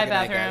 Bye, Good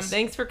night, bathroom. guys.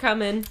 Thanks for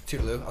coming.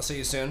 Toodaloo. I'll see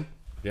you soon.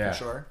 Yeah. For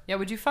sure. Yeah,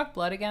 would you fuck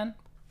blood again?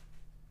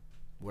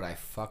 Would I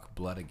fuck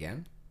blood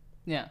again?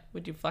 Yeah.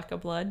 Would you fuck a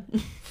blood?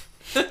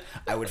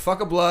 I would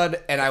fuck a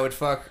blood, and I would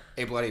fuck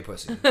a bloody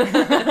pussy.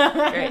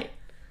 Great.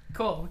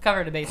 Cool. We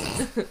covered the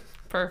bases.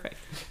 Perfect.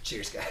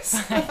 Cheers, guys.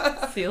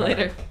 See you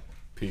later.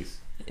 Peace.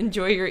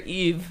 Enjoy your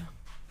eve.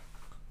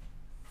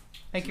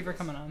 Thank you for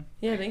coming on.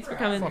 Yeah, thanks for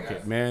coming. Fuck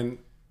it, man.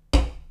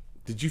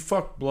 Did you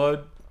fuck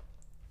blood?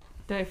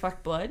 Did I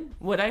fuck blood?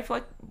 Would I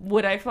fuck?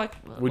 Would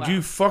Would wow.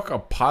 you fuck a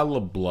pile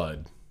of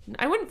blood?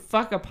 I wouldn't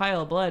fuck a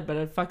pile of blood, but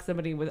I'd fuck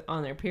somebody with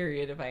on their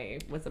period if I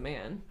was a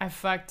man, I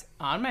fucked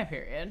on my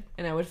period.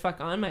 and I would fuck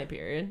on my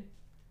period.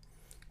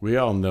 We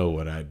all know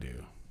what I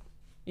do.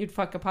 You'd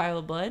fuck a pile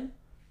of blood?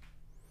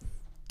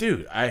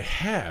 Dude, I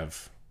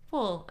have.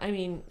 Well, I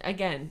mean,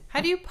 again,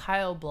 How do you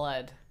pile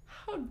blood?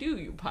 how do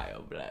you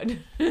pile blood?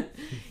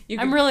 you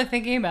I'm could, really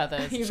thinking about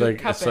this. you It's could like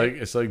cup it's it. like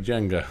it's like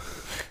Jenga.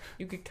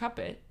 You could cup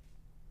it.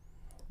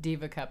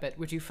 Diva cup it.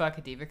 Would you fuck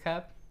a diva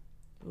cup?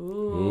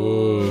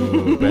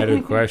 Ooh,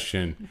 better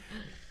question.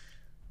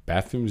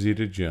 Bathroom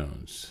Zeta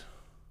Jones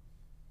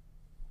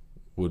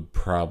would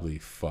probably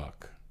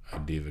fuck a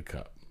diva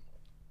cup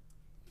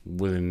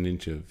within an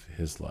inch of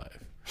his life.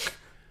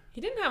 He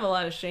didn't have a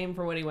lot of shame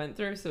for what he went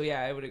through, so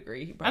yeah, I would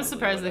agree. He I'm probably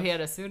surprised that would've. he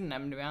had a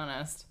pseudonym, to be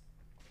honest.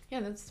 Yeah,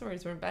 those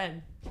stories weren't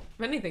bad.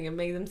 If anything, it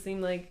made him seem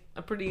like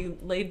a pretty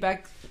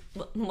laid-back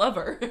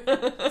lover.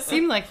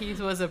 Seemed like he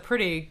was a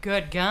pretty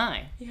good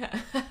guy.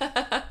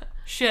 Yeah.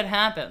 Shit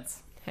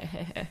happens.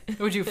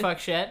 Would you fuck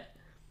shit?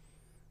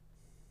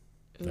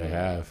 I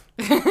have.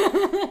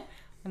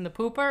 In the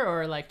pooper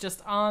or like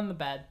just on the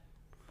bed?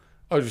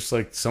 Oh, just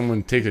like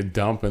someone take a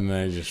dump and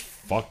then I just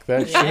fuck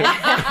that shit.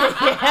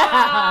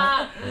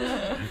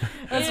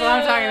 That's what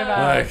I'm talking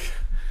about. Like,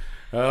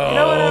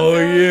 oh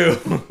you,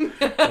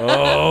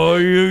 oh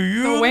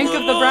you, The wink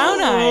of the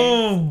brown eye.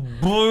 Oh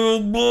boy,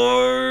 oh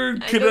boy,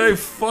 can I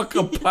just- fuck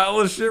a pile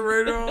of shit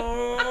right now?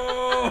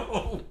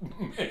 Oh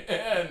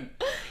man,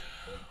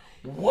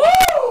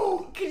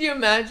 whoa! Could you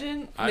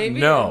imagine? Maybe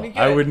No, it'd be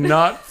I good. would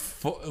not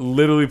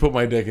literally put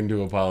my dick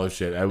into a pile of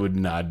shit. I would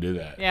not do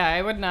that. Yeah,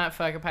 I would not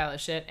fuck a pile of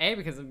shit. A,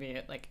 because it'd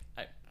be like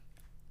an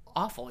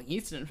awful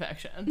yeast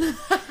infection. Very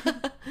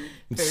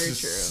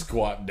Just true.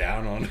 Squat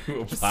down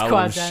onto a pile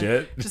Squat of down,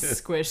 shit. Just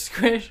squish,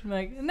 squish. I'm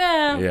like,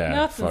 no, Yeah,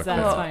 nothing fuck that.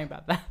 satisfying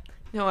about that.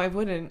 No, I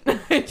wouldn't.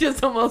 I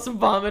just almost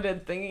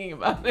vomited thinking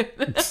about it.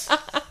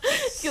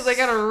 Because I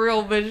got a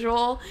real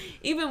visual.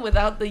 Even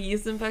without the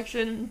yeast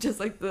infection, just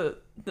like the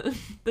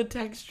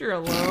texture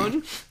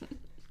alone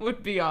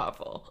would be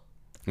awful.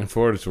 And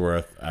for what it's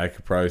worth, I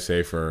could probably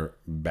say for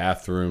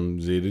Bathroom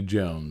Zeta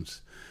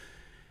Jones,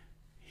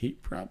 he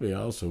probably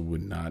also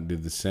would not do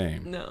the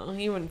same. No,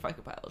 he wouldn't fuck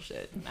a pile of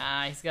shit.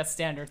 Nah, he's got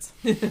standards.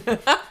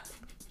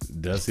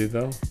 Does he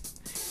though?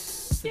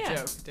 It's a Yeah.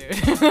 joke, dude.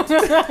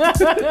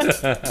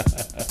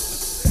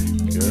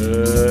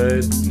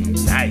 Good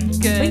night.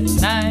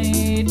 Good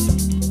night.